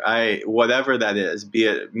after. Whatever that is, be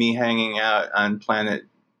it me hanging out on planet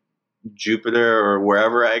Jupiter or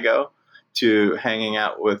wherever I go, to hanging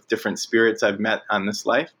out with different spirits I've met on this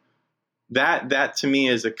life. That to me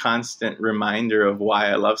is a constant reminder of why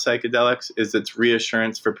I love psychedelics, is its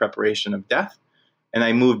reassurance for preparation of death. And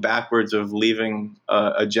I move backwards of leaving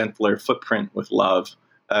a gentler footprint with love.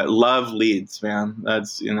 Love leads, man.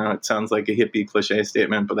 That's, it sounds like a hippie cliche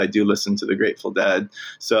statement, but I do listen to the Grateful Dead.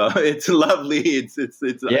 So it's love leads. It's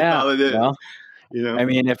Yeah. all it is. Well, I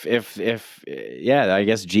mean, if yeah, I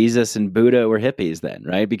guess Jesus and Buddha were hippies then,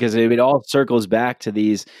 right? Because it all circles back to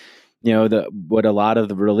these, what a lot of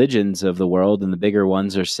the religions of the world and the bigger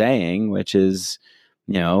ones are saying, which is,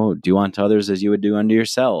 do unto others as you would do unto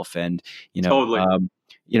yourself. And, Totally.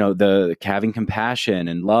 The having compassion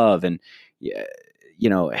and love and,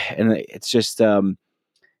 and it's just,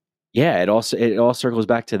 it all circles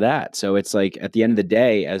back to that. So it's like at the end of the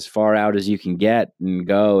day, as far out as you can get and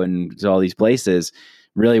go and to all these places,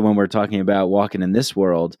 really, when we're talking about walking in this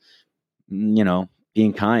world,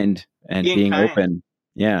 being kind and being open.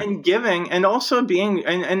 Yeah. And giving, and also being,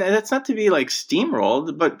 and that's not to be like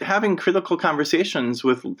steamrolled, but having critical conversations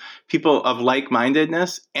with people of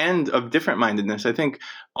like-mindedness and of different-mindedness. I think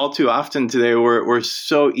all too often today we're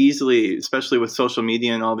so easily, especially with social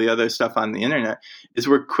media and all the other stuff on the internet, is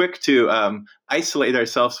we're quick to isolate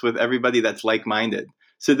ourselves with everybody that's like-minded.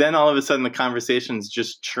 So then all of a sudden the conversation's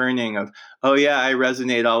just churning of, oh yeah, I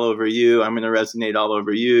resonate all over you. I'm going to resonate all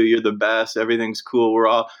over you. You're the best. Everything's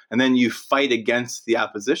cool. And then you fight against the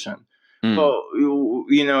opposition. Well,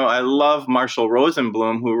 I love Marshall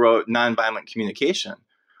Rosenblum, who wrote Nonviolent Communication.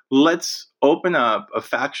 Let's open up a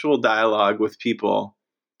factual dialogue with people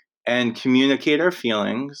and communicate our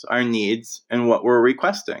feelings, our needs, and what we're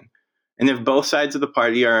requesting. And if both sides of the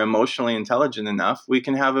party are emotionally intelligent enough, we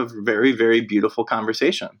can have a very, very beautiful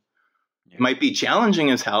conversation. Yeah. It might be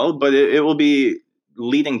challenging as hell, but it will be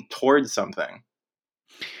leading towards something.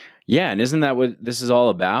 Yeah, and isn't that what this is all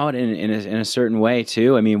about in a certain way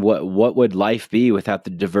too? I mean, what would life be without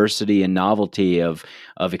the diversity and novelty of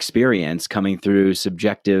experience coming through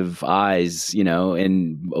subjective eyes,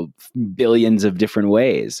 in billions of different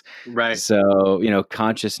ways? Right. So,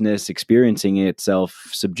 consciousness experiencing itself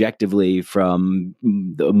subjectively from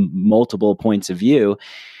the multiple points of view,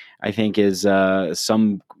 I think is there's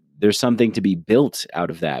something to be built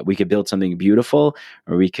out of that. We could build something beautiful,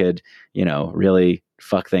 or we could, really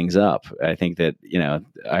fuck things up. I think that,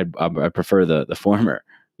 I prefer the former.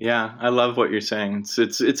 Yeah, I love what you're saying.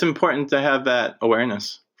 It's important to have that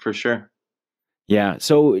awareness for sure. Yeah.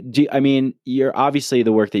 So you're obviously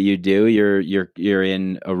the work that you do, you're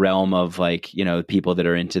in a realm of like, people that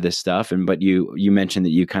are into this stuff. But you mentioned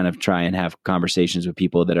that you kind of try and have conversations with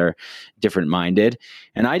people that are different minded.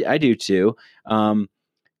 And I do too.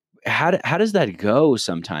 How does that go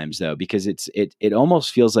sometimes though? Because it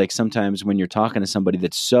almost feels like sometimes when you're talking to somebody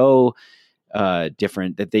that's so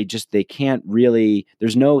different that they can't really,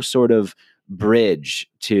 there's no sort of bridge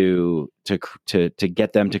to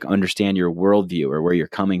get them to understand your worldview or where you're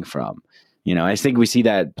coming from. I think we see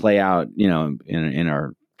that play out, in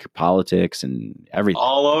our politics and everything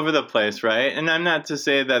all over the place. Right. And I'm not to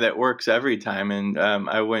say that it works every time. And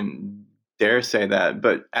I wouldn't dare say that,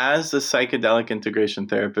 but as a psychedelic integration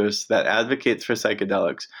therapist that advocates for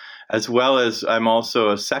psychedelics, as well as I'm also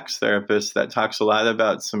a sex therapist that talks a lot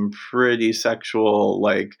about some pretty sexual,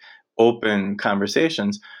 like open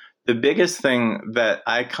conversations. The biggest thing that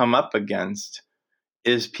I come up against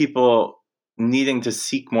is people needing to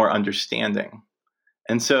seek more understanding.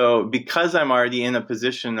 And so because I'm already in a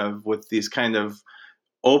position of with these kind of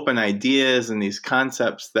open ideas and these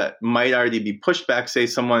concepts that might already be pushed back, say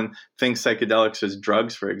someone thinks psychedelics is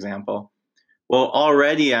drugs, for example. Well,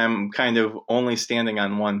 already I'm kind of only standing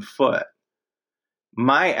on one foot.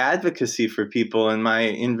 My advocacy for people and my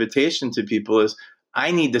invitation to people is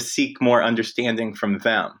I need to seek more understanding from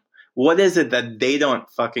them. What is it that they don't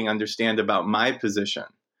fucking understand about my position?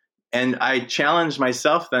 And I challenge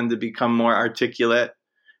myself then to become more articulate,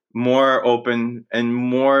 more open, and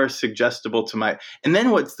more suggestible to my. And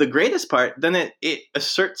then what's the greatest part? Then it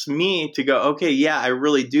asserts me to go, okay, yeah, I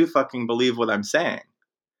really do fucking believe what I'm saying.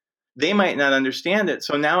 They might not understand it.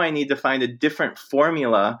 So now I need to find a different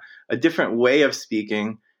formula, a different way of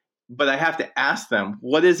speaking. But I have to ask them,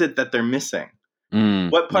 what is it that they're missing?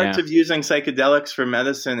 What parts of using psychedelics for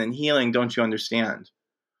medicine and healing don't you understand?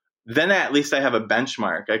 Then at least I have a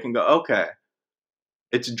benchmark. I can go, okay,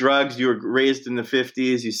 it's drugs. You were raised in the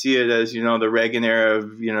 50s. You see it as, the Reagan era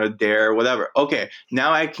of, DARE, whatever. Okay,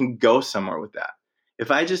 now I can go somewhere with that.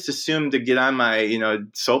 If I just assume to get on my,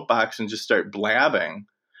 soapbox and just start blabbing,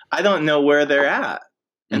 I don't know where they're at.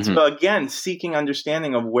 And so again, seeking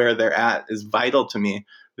understanding of where they're at is vital to me.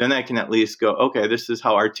 Then I can at least go, okay, this is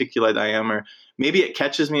how articulate I am. Or maybe it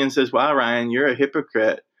catches me and says, wow, Ryan, you're a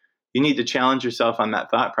hypocrite. You need to challenge yourself on that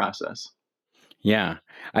thought process. Yeah.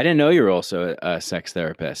 I didn't know you were also a sex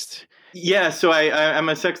therapist. Yeah. So I'm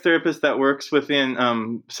a sex therapist that works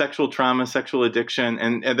within sexual trauma, sexual addiction,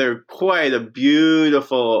 and they're quite a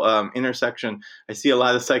beautiful intersection. I see a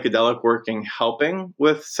lot of psychedelic working helping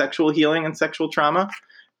with sexual healing and sexual trauma,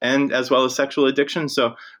 and as well as sexual addiction.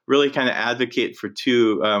 So really kind of advocate for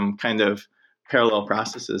two kind of parallel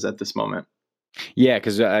processes at this moment. Yeah,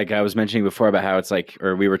 because like I was mentioning before about how it's like,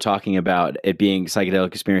 or we were talking about it being psychedelic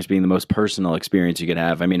experience being the most personal experience you could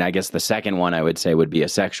have. I mean, I guess the second one I would say would be a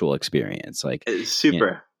sexual experience. Like it's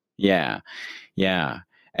super. Yeah.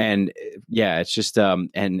 And it's just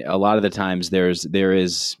and a lot of the times there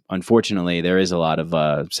is unfortunately there is a lot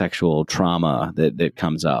of sexual trauma that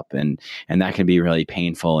comes up, and that can be really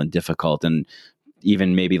painful and difficult, and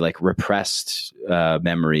even maybe like repressed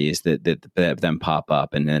memories that then pop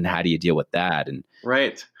up, and then how do you deal with that? And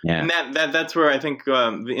right, and that's where I think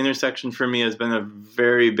the intersection for me has been a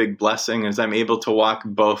very big blessing, as I'm able to walk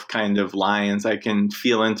both kind of lines. I can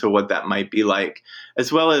feel into what that might be like,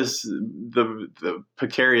 as well as the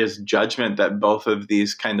precarious judgment that both of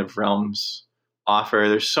these kind of realms offer.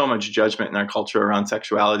 There's so much judgment in our culture around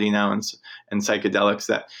sexuality now and psychedelics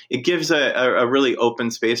that it gives a really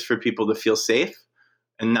open space for people to feel safe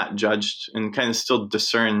and not judged, and kind of still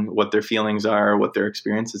discern what their feelings are, what their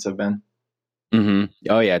experiences have been. Mm-hmm.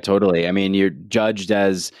 Oh yeah, totally. I mean, you're judged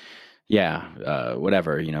as,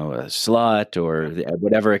 whatever, a slut or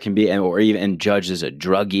whatever it can be, or even judged as a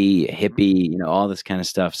druggie, a hippie, all this kind of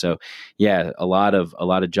stuff. So yeah, a lot of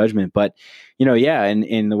judgment, but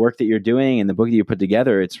in the work that you're doing and the book that you put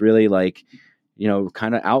together, it's really like,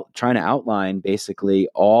 kind of trying to outline basically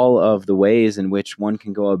all of the ways in which one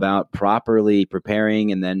can go about properly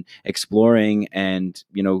preparing and then exploring and,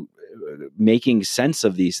 making sense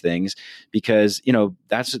of these things, because,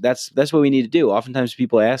 that's what we need to do. Oftentimes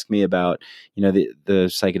people ask me about, the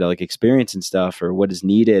psychedelic experience and stuff, or what is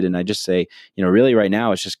needed. And I just say, really right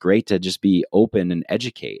now, it's just great to just be open and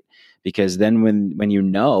educate, because then when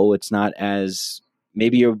it's not as,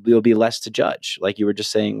 maybe you'll be less to judge, like you were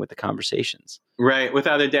just saying with the conversations. Right,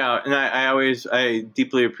 without a doubt. And I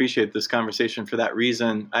deeply appreciate this conversation for that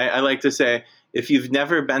reason. I like to say, if you've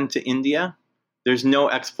never been to India, there's no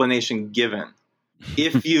explanation given.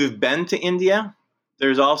 If you've been to India,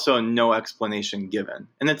 there's also no explanation given.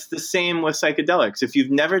 And it's the same with psychedelics. If you've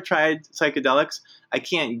never tried psychedelics, I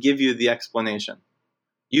can't give you the explanation.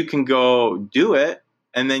 You can go do it,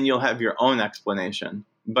 and then you'll have your own explanation.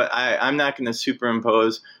 But I'm not going to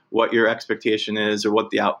superimpose what your expectation is or what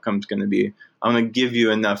the outcome's going to be. I'm going to give you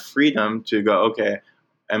enough freedom to go, okay,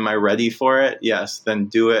 am I ready for it? Yes, then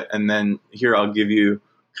do it. And then here I'll give you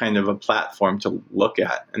kind of a platform to look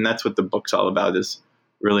at. And that's what the book's all about, is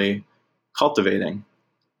really cultivating.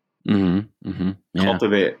 Mm-hmm. Mm-hmm.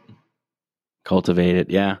 Yeah. Cultivate it.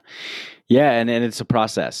 Yeah. Yeah. And it's a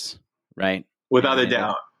process, right? Without a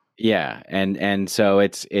doubt. Yeah. And so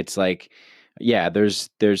it's like, yeah, there's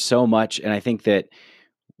so much. And I think that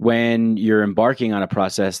when you're embarking on a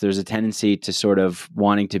process, there's a tendency to sort of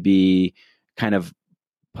wanting to be kind of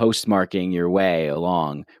postmarking your way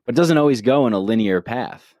along, but it doesn't always go in a linear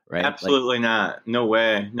path, right? Absolutely not. No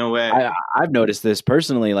way. I've noticed this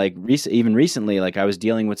personally, like even recently, like I was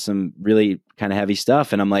dealing with some really kind of heavy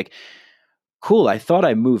stuff, and I'm like, cool, I thought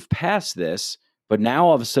I moved past this, but now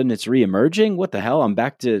all of a sudden it's reemerging. What the hell? I'm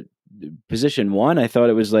back to position one. I thought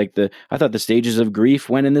it was like I thought the stages of grief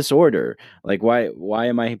went in this order. Like, why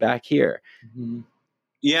am I back here? Mm-hmm.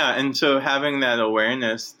 Yeah. And so having that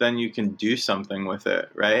awareness, then you can do something with it.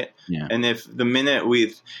 Right. Yeah. And if the minute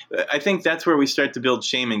I think that's where we start to build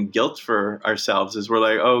shame and guilt for ourselves, is we're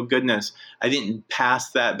like, oh goodness, I didn't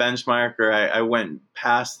pass that benchmark, or I went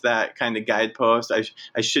past that kind of guidepost.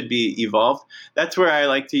 I should be evolved. That's where I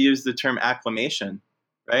like to use the term acclimation,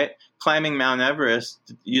 right? Climbing Mount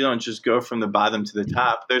Everest, you don't just go from the bottom to the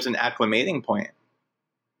top. There's an acclimating point.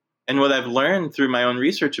 And what I've learned through my own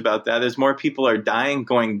research about that is more people are dying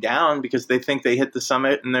going down because they think they hit the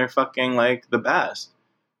summit and they're fucking like the best.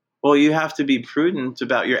 Well, you have to be prudent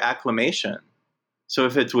about your acclimation. So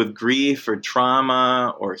if it's with grief or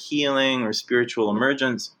trauma or healing or spiritual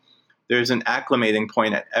emergence, there's an acclimating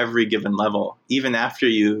point at every given level, even after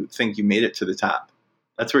you think you made it to the top.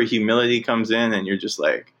 That's where humility comes in, and you're just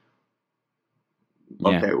like,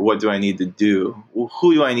 okay, what do I need to do?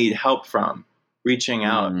 Who do I need help from? Reaching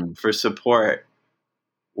out for support.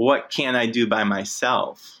 What can I do by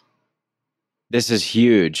myself? This is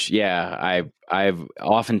huge. Yeah, I've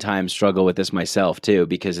oftentimes struggled with this myself too,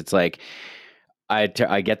 because it's like I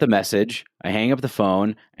get the message, I hang up the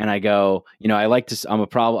phone, and I go, I like to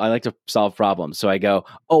solve problems. So I go,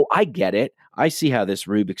 oh, I get it. I see how this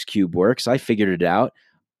Rubik's Cube works. I figured it out.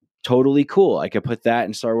 Totally cool. I could put that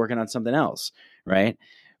and start working on something else, right?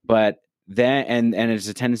 But then, and it's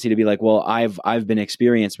a tendency to be like, well, I've been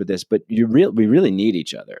experienced with this, but we really need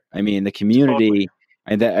each other. I mean, the community, totally.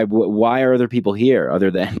 And why are other people here other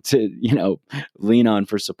than to lean on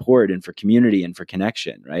for support and for community and for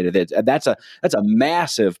connection, right? That's a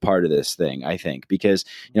massive part of this thing, I think, because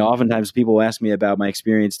oftentimes people ask me about my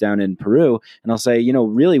experience down in Peru, and I'll say,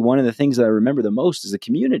 really one of the things that I remember the most is the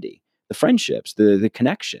community, the friendships, the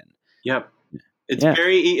connection. Yep.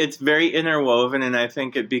 It's very interwoven, and I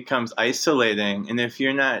think it becomes isolating. And if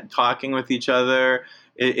you're not talking with each other,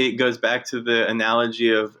 it goes back to the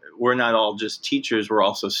analogy of we're not all just teachers, we're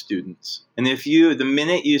also students. And the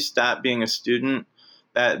minute you stop being a student,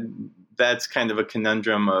 that's kind of a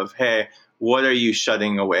conundrum of, hey, what are you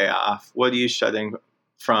shutting away off? What are you shutting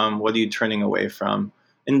from? What are you turning away from?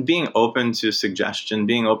 And being open to suggestion,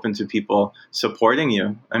 being open to people supporting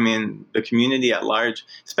you. I mean, the community at large,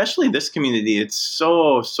 especially this community, it's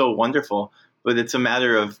so, so wonderful. But it's a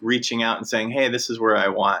matter of reaching out and saying, hey, this is where I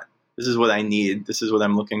want. This is what I need. This is what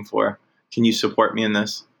I'm looking for. Can you support me in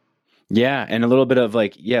this? Yeah. And a little bit of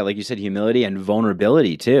like you said, humility and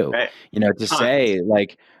vulnerability too, right. To say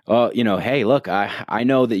like, hey, look, I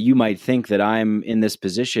know that you might think that I'm in this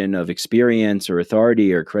position of experience or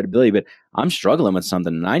authority or credibility, but I'm struggling with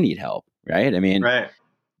something and I need help. Right. I mean, right.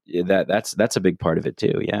 That's a big part of it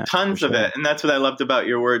too. Yeah. Tons of it. And that's what I loved about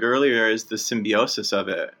your word earlier, is the symbiosis of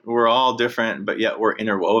it. We're all different, but yet we're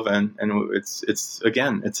interwoven. And it's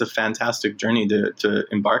a fantastic journey to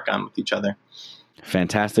embark on with each other.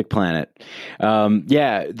 Fantastic planet.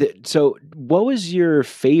 So what was your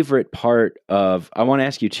favorite part of, I want to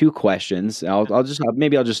ask you two questions. I'll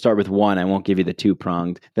just start with one. I won't give you the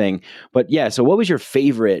two-pronged thing, but yeah. So what was your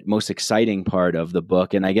favorite, most exciting part of the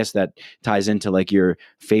book? And I guess that ties into like your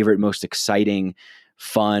favorite, most exciting,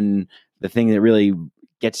 fun, the thing that really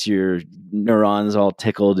gets your neurons all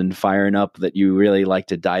tickled and firing up, that you really like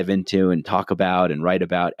to dive into and talk about and write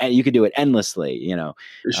about, and you could do it endlessly,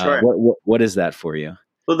 Sure. What is that for you?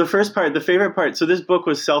 Well, the favorite part, so this book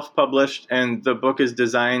was self-published, and the book is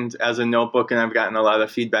designed as a notebook, and I've gotten a lot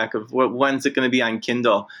of feedback of when's it going to be on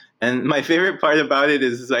Kindle. And my favorite part about it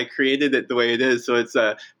is I created it the way it is. So it's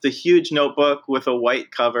a huge notebook with a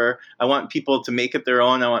white cover. I want people to make it their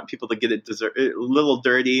own. I want people to get it a little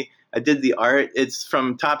dirty. I did the art. It's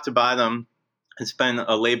from top to bottom. It's been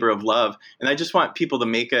a labor of love. And I just want people to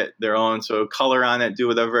make it their own. So color on it, do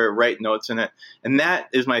whatever, write notes in it. And that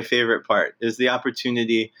is my favorite part, is the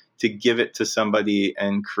opportunity to give it to somebody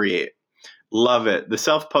and create. Love it. The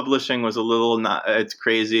self-publishing was it's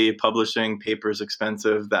crazy. Publishing paper is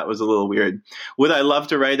expensive. That was a little weird. What I love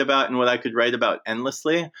to write about, and what I could write about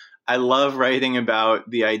endlessly, I love writing about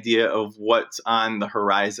the idea of what's on the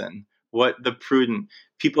horizon, what the prudent.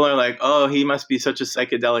 People are like, oh, he must be such a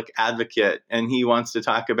psychedelic advocate, and he wants to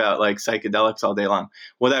talk about like psychedelics all day long.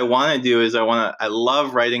 What I want to do is I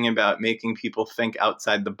love writing about making people think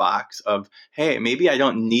outside the box of, hey, maybe I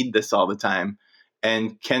don't need this all the time.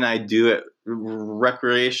 And can I do it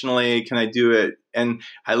recreationally? Can I do it? And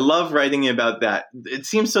I love writing about that. It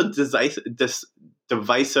seems so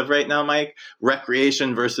divisive right now, Mike,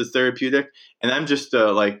 recreation versus therapeutic. And I'm just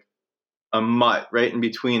a mutt right in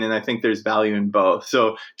between. And I think there's value in both.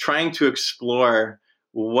 So trying to explore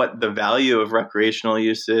what the value of recreational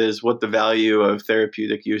use is, what the value of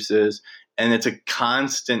therapeutic use is. And it's a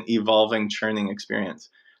constant evolving, churning experience.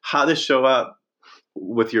 How to show up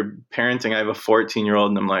with your parenting. I have a 14-year-old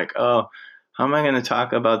and I'm like, oh, how am I going to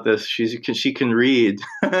talk about this? She can read.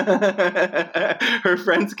 Her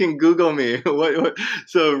friends can Google me.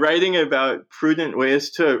 So writing about prudent ways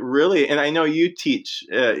to really, and I know you teach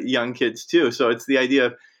young kids too. So it's the idea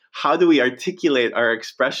of how do we articulate our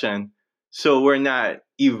expression so we're not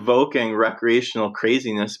evoking recreational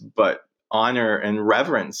craziness, but honor and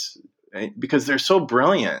reverence, right? Because they're so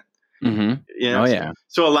brilliant. Mm-hmm. You know? Oh yeah.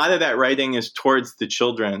 So a lot of that writing is towards the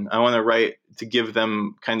children. I want to write to give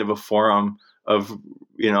them kind of a forum of,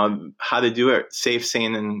 how to do it safe,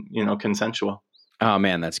 sane, and, consensual. Oh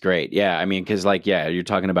man, that's great. Yeah. I mean, cause you're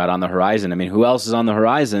talking about on the horizon. I mean, who else is on the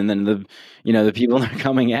horizon than the people that are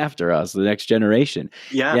coming after us, the next generation.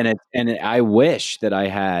 Yeah. And I wish that I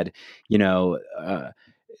had, the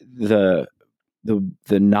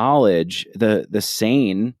knowledge, the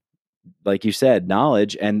sane, like you said,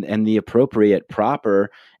 knowledge and the appropriate,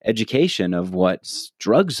 proper education of what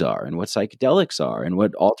drugs are and what psychedelics are and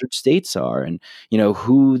what altered states are and,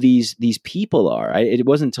 who these people are. It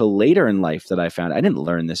wasn't until later in life that I found, I didn't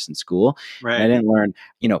learn this in school. Right. I didn't learn,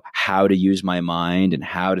 how to use my mind and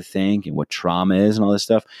how to think and what trauma is and all this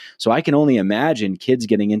stuff. So I can only imagine kids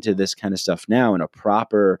getting into this kind of stuff now in a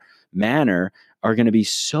proper manner are going to be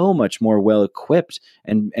so much more well equipped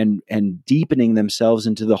and deepening themselves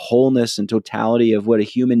into the wholeness and totality of what a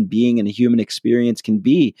human being and a human experience can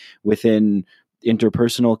be within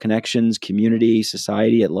interpersonal connections, community,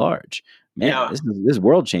 society at large. Man, Yeah. This is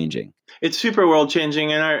world changing. It's super world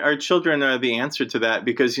changing, and our children are the answer to that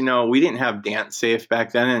because we didn't have Dance Safe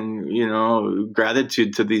back then, and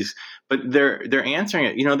gratitude to these, but they're answering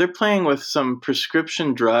it. They're playing with some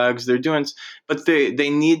prescription drugs. They're doing, but they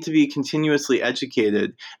need to be continuously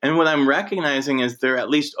educated. And what I'm recognizing is they're at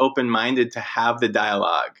least open minded to have the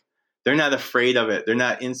dialogue. They're not afraid of it. They're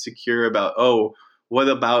not insecure about what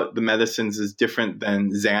about the medicines is different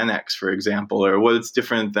than Xanax, for example, or what's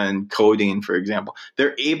different than codeine, for example.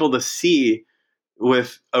 They're able to see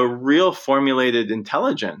with a real formulated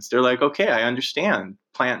intelligence. They're like, okay, I understand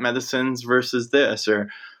plant medicines versus this, or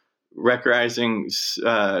recognizing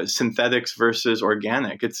synthetics versus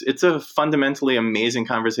organic. It's a fundamentally amazing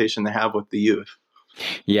conversation to have with the youth.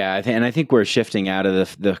 Yeah, I think we're shifting out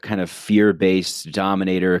of the kind of fear-based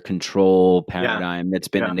dominator control paradigm that's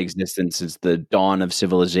been in existence since the dawn of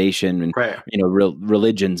civilization and Right.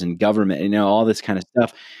 Religions and government, all this kind of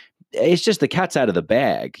stuff. It's just the cat's out of the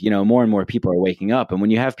bag. More and more people are waking up, and when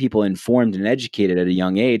you have people informed and educated at a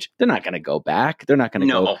young age, they're not going to go back. They're not going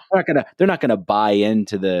to go. They're not going to buy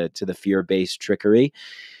into the fear-based trickery.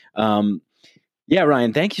 Yeah,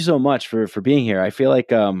 Ryan, thank you so much for being here. I feel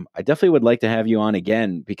like I definitely would like to have you on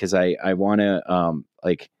again because I want to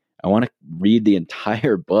I want to read the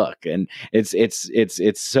entire book, and it's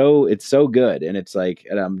so good, and it's like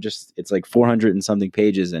it's like 400 and something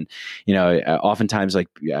pages, and oftentimes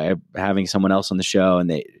having someone else on the show,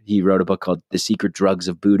 and he wrote a book called The Secret Drugs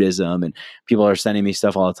of Buddhism, and people are sending me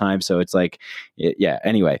stuff all the time, so it's like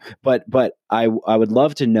anyway, but I would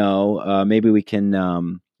love to know, maybe we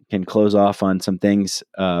can close off on some things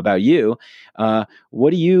about you.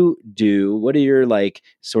 What do you do? What are your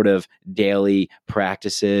sort of daily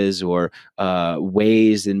practices or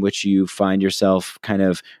ways in which you find yourself kind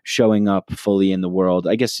of showing up fully in the world?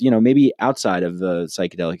 I guess, maybe outside of the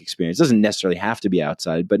psychedelic experience. It doesn't necessarily have to be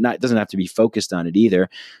outside, but it doesn't have to be focused on it either.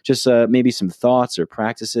 Just maybe some thoughts or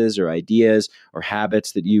practices or ideas or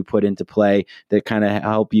habits that you put into play that kind of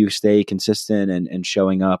help you stay consistent and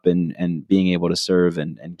showing up and being able to serve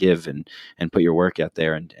and give and put your work out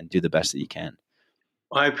there and do the best that you can.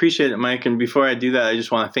 Well, I appreciate it, Mike. And before I do that, I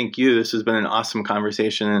just want to thank you. This has been an awesome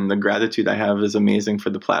conversation, and the gratitude I have is amazing for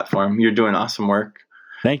the platform. You're doing awesome work.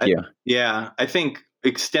 Thank you. I think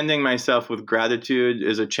extending myself with gratitude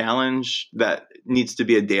is a challenge that needs to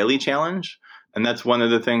be a daily challenge. And that's one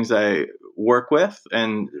of the things I work with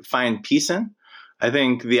and find peace in. I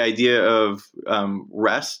think the idea of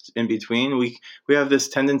rest in between, we have this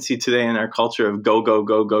tendency today in our culture of go, go,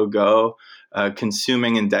 go, go, go,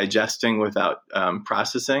 consuming and digesting without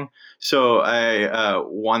processing. So I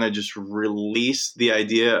want to just release the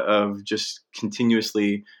idea of just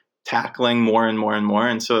continuously tackling more and more and more.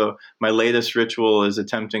 And so my latest ritual is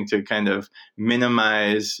attempting to kind of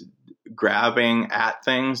minimize grabbing at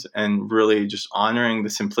things and really just honoring the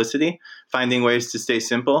simplicity, finding ways to stay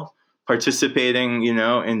simple, participating,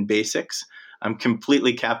 in basics. I'm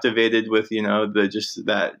completely captivated with, just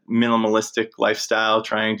that minimalistic lifestyle,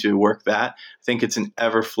 trying to work that. I think it's an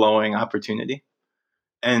ever flowing opportunity.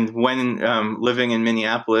 And when living in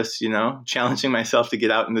Minneapolis, challenging myself to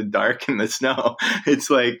get out in the dark in the snow, it's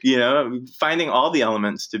like, finding all the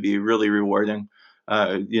elements to be really rewarding.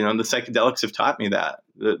 The psychedelics have taught me that,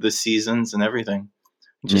 the seasons and everything.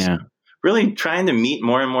 Just really trying to meet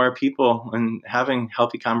more and more people and having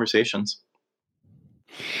healthy conversations.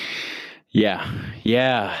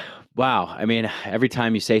 Yeah. Wow. I mean, every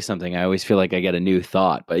time you say something, I always feel like I get a new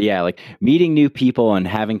thought. But yeah, like meeting new people and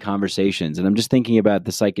having conversations. And I'm just thinking about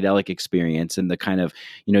the psychedelic experience and the kind of,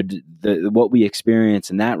 what we experience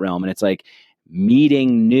in that realm. And it's like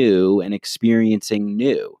meeting new and experiencing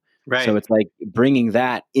new. Right. So it's like bringing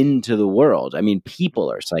that into the world. I mean, people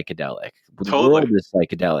are psychedelic. The world is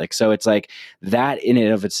psychedelic. So it's like that in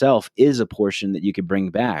and of itself is a portion that you could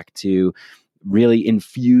bring back to really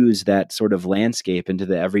infuse that sort of landscape into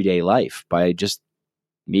the everyday life by just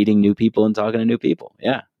meeting new people and talking to new people.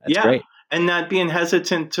 Yeah, that's great. And not being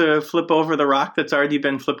hesitant to flip over the rock that's already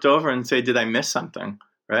been flipped over and say, did I miss something?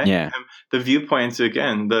 Right? Yeah. And the viewpoints,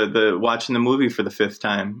 again, the watching the movie for the 5th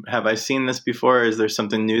time. Have I seen this before? Or is there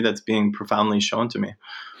something new that's being profoundly shown to me?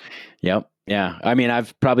 Yep. Yeah. I mean,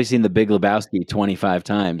 I've probably seen The Big Lebowski 25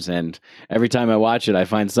 times, and every time I watch it, I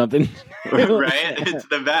find something. Right? It's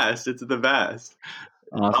the best. It's the best.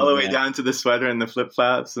 Awesome, all the way down to the sweater and the flip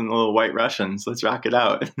flops and the little white Russians. Let's rock it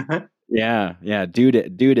out. Yeah.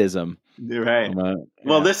 Dudism. Right.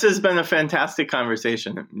 Well, this has been a fantastic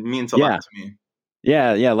conversation. It means a lot to me.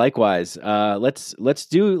 Yeah. Likewise. Let's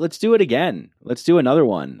do it again. Let's do another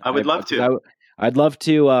one. I would love to. I'd love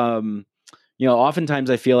to.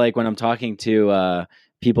 Oftentimes I feel like when I'm talking to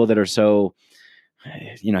people that are so,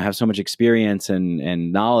 have so much experience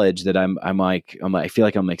and knowledge that I feel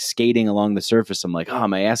like I'm like skating along the surface. I'm like, oh,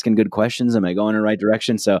 am I asking good questions? Am I going in the right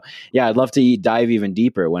direction? So yeah, I'd love to dive even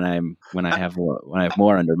deeper when I have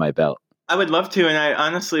more under my belt. I would love to. And I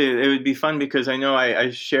honestly, it would be fun because I know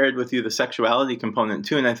I shared with you the sexuality component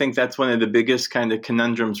too. And I think that's one of the biggest kind of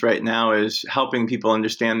conundrums right now is helping people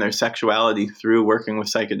understand their sexuality through working with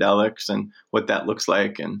psychedelics and what that looks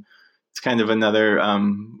like. And it's kind of another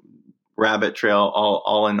rabbit trail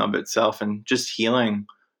all in of itself, and just healing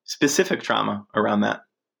specific trauma around that.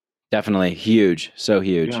 Definitely huge. So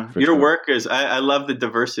huge. Yeah. Your work is, I love the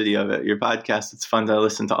diversity of it. Your podcast, it's fun to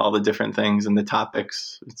listen to all the different things and the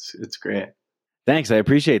topics. It's great. Thanks. I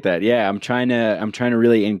appreciate that. Yeah. I'm trying to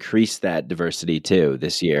really increase that diversity too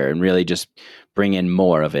this year and really just bring in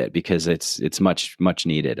more of it because it's much, much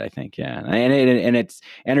needed, I think. Yeah. And it's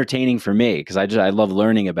entertaining for me because I love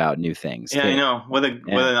learning about new things. Yeah, too. I know. What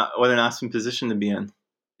an awesome position to be in.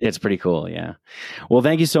 It's pretty cool. Yeah. Well,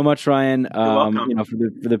 thank you so much, Ryan. You're welcome. For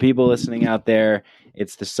the people listening out there,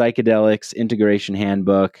 it's the Psychedelics Integration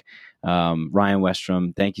Handbook. Ryan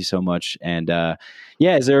Westrom, thank you so much. And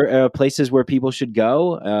is there places where people should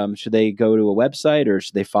go? Should they go to a website or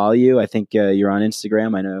should they follow you? I think you're on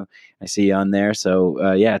Instagram. I know I see you on there.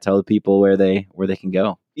 So tell the people where they can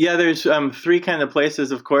go. Yeah, there's 3 kind of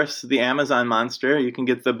places. Of course, the Amazon monster. You can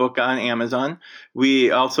get the book on Amazon.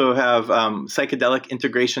 We also have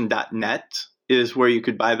psychedelicintegration.net is where you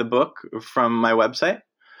could buy the book from my website.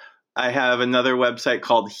 I have another website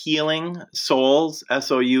called Healing Souls,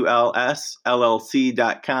 SOULS,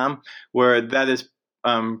 LLC.com, where that is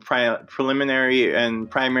preliminary and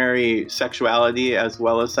primary sexuality as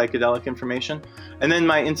well as psychedelic information. And then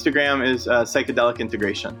my Instagram is Psychedelic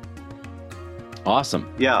Integration.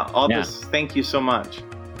 Awesome. Yeah, this. Thank you so much.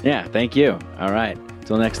 Yeah, thank you. All right.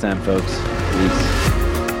 Till next time, folks. Peace.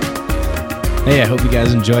 Hey, I hope you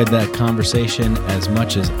guys enjoyed that conversation as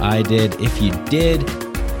much as I did. If you did,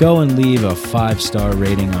 go and leave a 5-star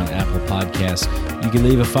rating on Apple Podcasts. You can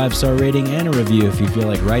leave a 5-star rating and a review if you feel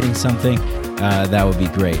like writing something. That would be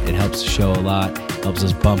great. It helps the show a lot, helps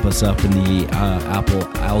us bump us up in the Apple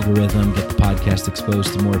algorithm, get the podcast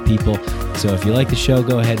exposed to more people. So if you like the show,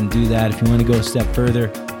 go ahead and do that. If you want to go a step further,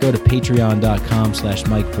 go to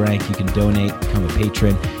patreon.com/Mike Brank. You can donate, become a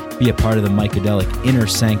patron, be a part of the Micadelic Inner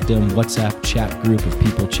Sanctum WhatsApp chat group of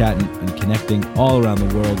people chatting and connecting all around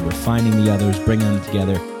the world. We're finding the others, bringing them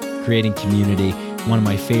together, creating community. One of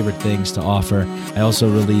my favorite things to offer. I also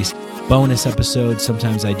release bonus episodes.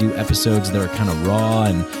 Sometimes I do episodes that are kind of raw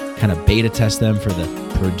and kind of beta test them for the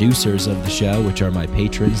producers of the show, which are my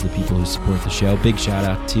patrons, the people who support the show. Big shout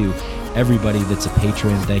out to everybody that's a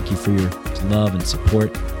patron. Thank you for your love and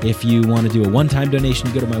support. If you want to do a one-time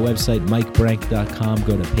donation, go to my website, mikebrank.com.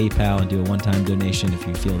 Go to PayPal and do a one-time donation if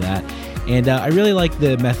you feel that. And I really like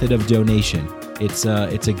the method of donation. It's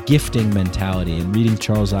a gifting mentality, and reading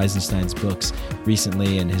Charles Eisenstein's books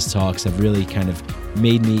recently and his talks have really kind of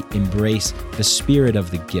made me embrace the spirit of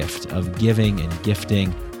the gift, of giving and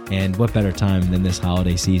gifting And what better time than this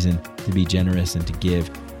holiday season to be generous and to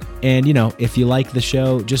give. And, if you like the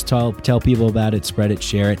show, just tell people about it, spread it,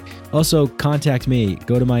 share it. Also, contact me.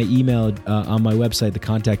 Go to my email on my website, the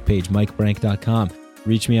contact page, mikebrank.com.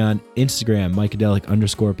 Reach me on Instagram,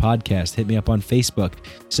 Mikadelic_podcast. Hit me up on Facebook.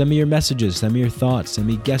 Send me your messages. Send me your thoughts. Send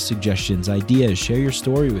me guest suggestions, ideas. Share your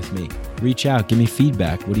story with me. Reach out. Give me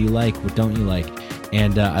feedback. What do you like? What don't you like?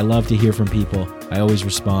 And I love to hear from people. I always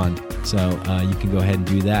respond. So you can go ahead and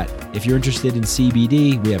do that. If you're interested in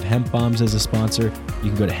CBD, we have Hemp Bombs as a sponsor. You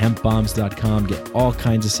can go to hempbombs.com, get all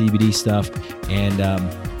kinds of CBD stuff. And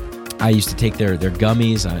I used to take their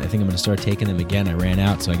gummies. I think I'm going to start taking them again. I ran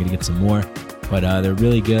out, so I got to get some more. But they're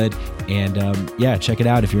really good. And check it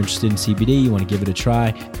out. If you're interested in CBD, you want to give it a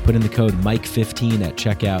try, put in the code Mike15 at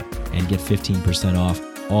checkout and get 15% off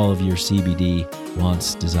all of your CBD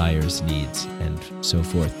wants, desires, needs, and so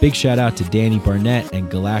forth. Big shout out to Danny Barnett and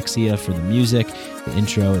Galaxia for the music, the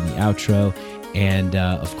intro and the outro. And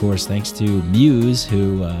of course, thanks to Muse,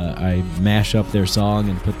 who I mash up their song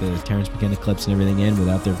and put the Terrence McKenna clips and everything in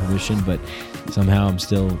without their permission, but somehow I'm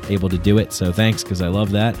still able to do it. So thanks, because I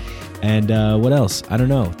love that. And what else? I don't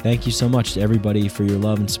know. Thank you so much to everybody for your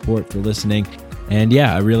love and support, for listening. And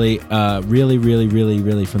I really,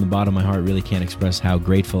 really, from the bottom of my heart, really can't express how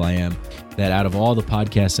grateful I am that out of all the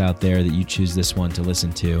podcasts out there that you choose this one to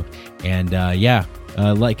listen to. And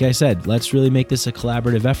like I said, let's really make this a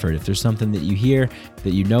collaborative effort. If there's something that you hear,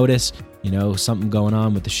 that you notice, something going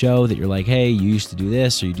on with the show that you're like, hey, you used to do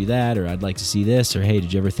this or you do that, or I'd like to see this, or hey,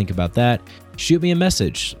 did you ever think about that? Shoot me a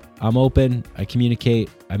message. I'm open. I communicate.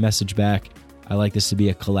 I message back. I like this to be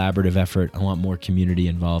a collaborative effort. I want more community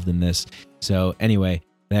involved in this. So anyway,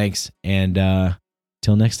 thanks. And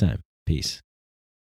till next time, peace.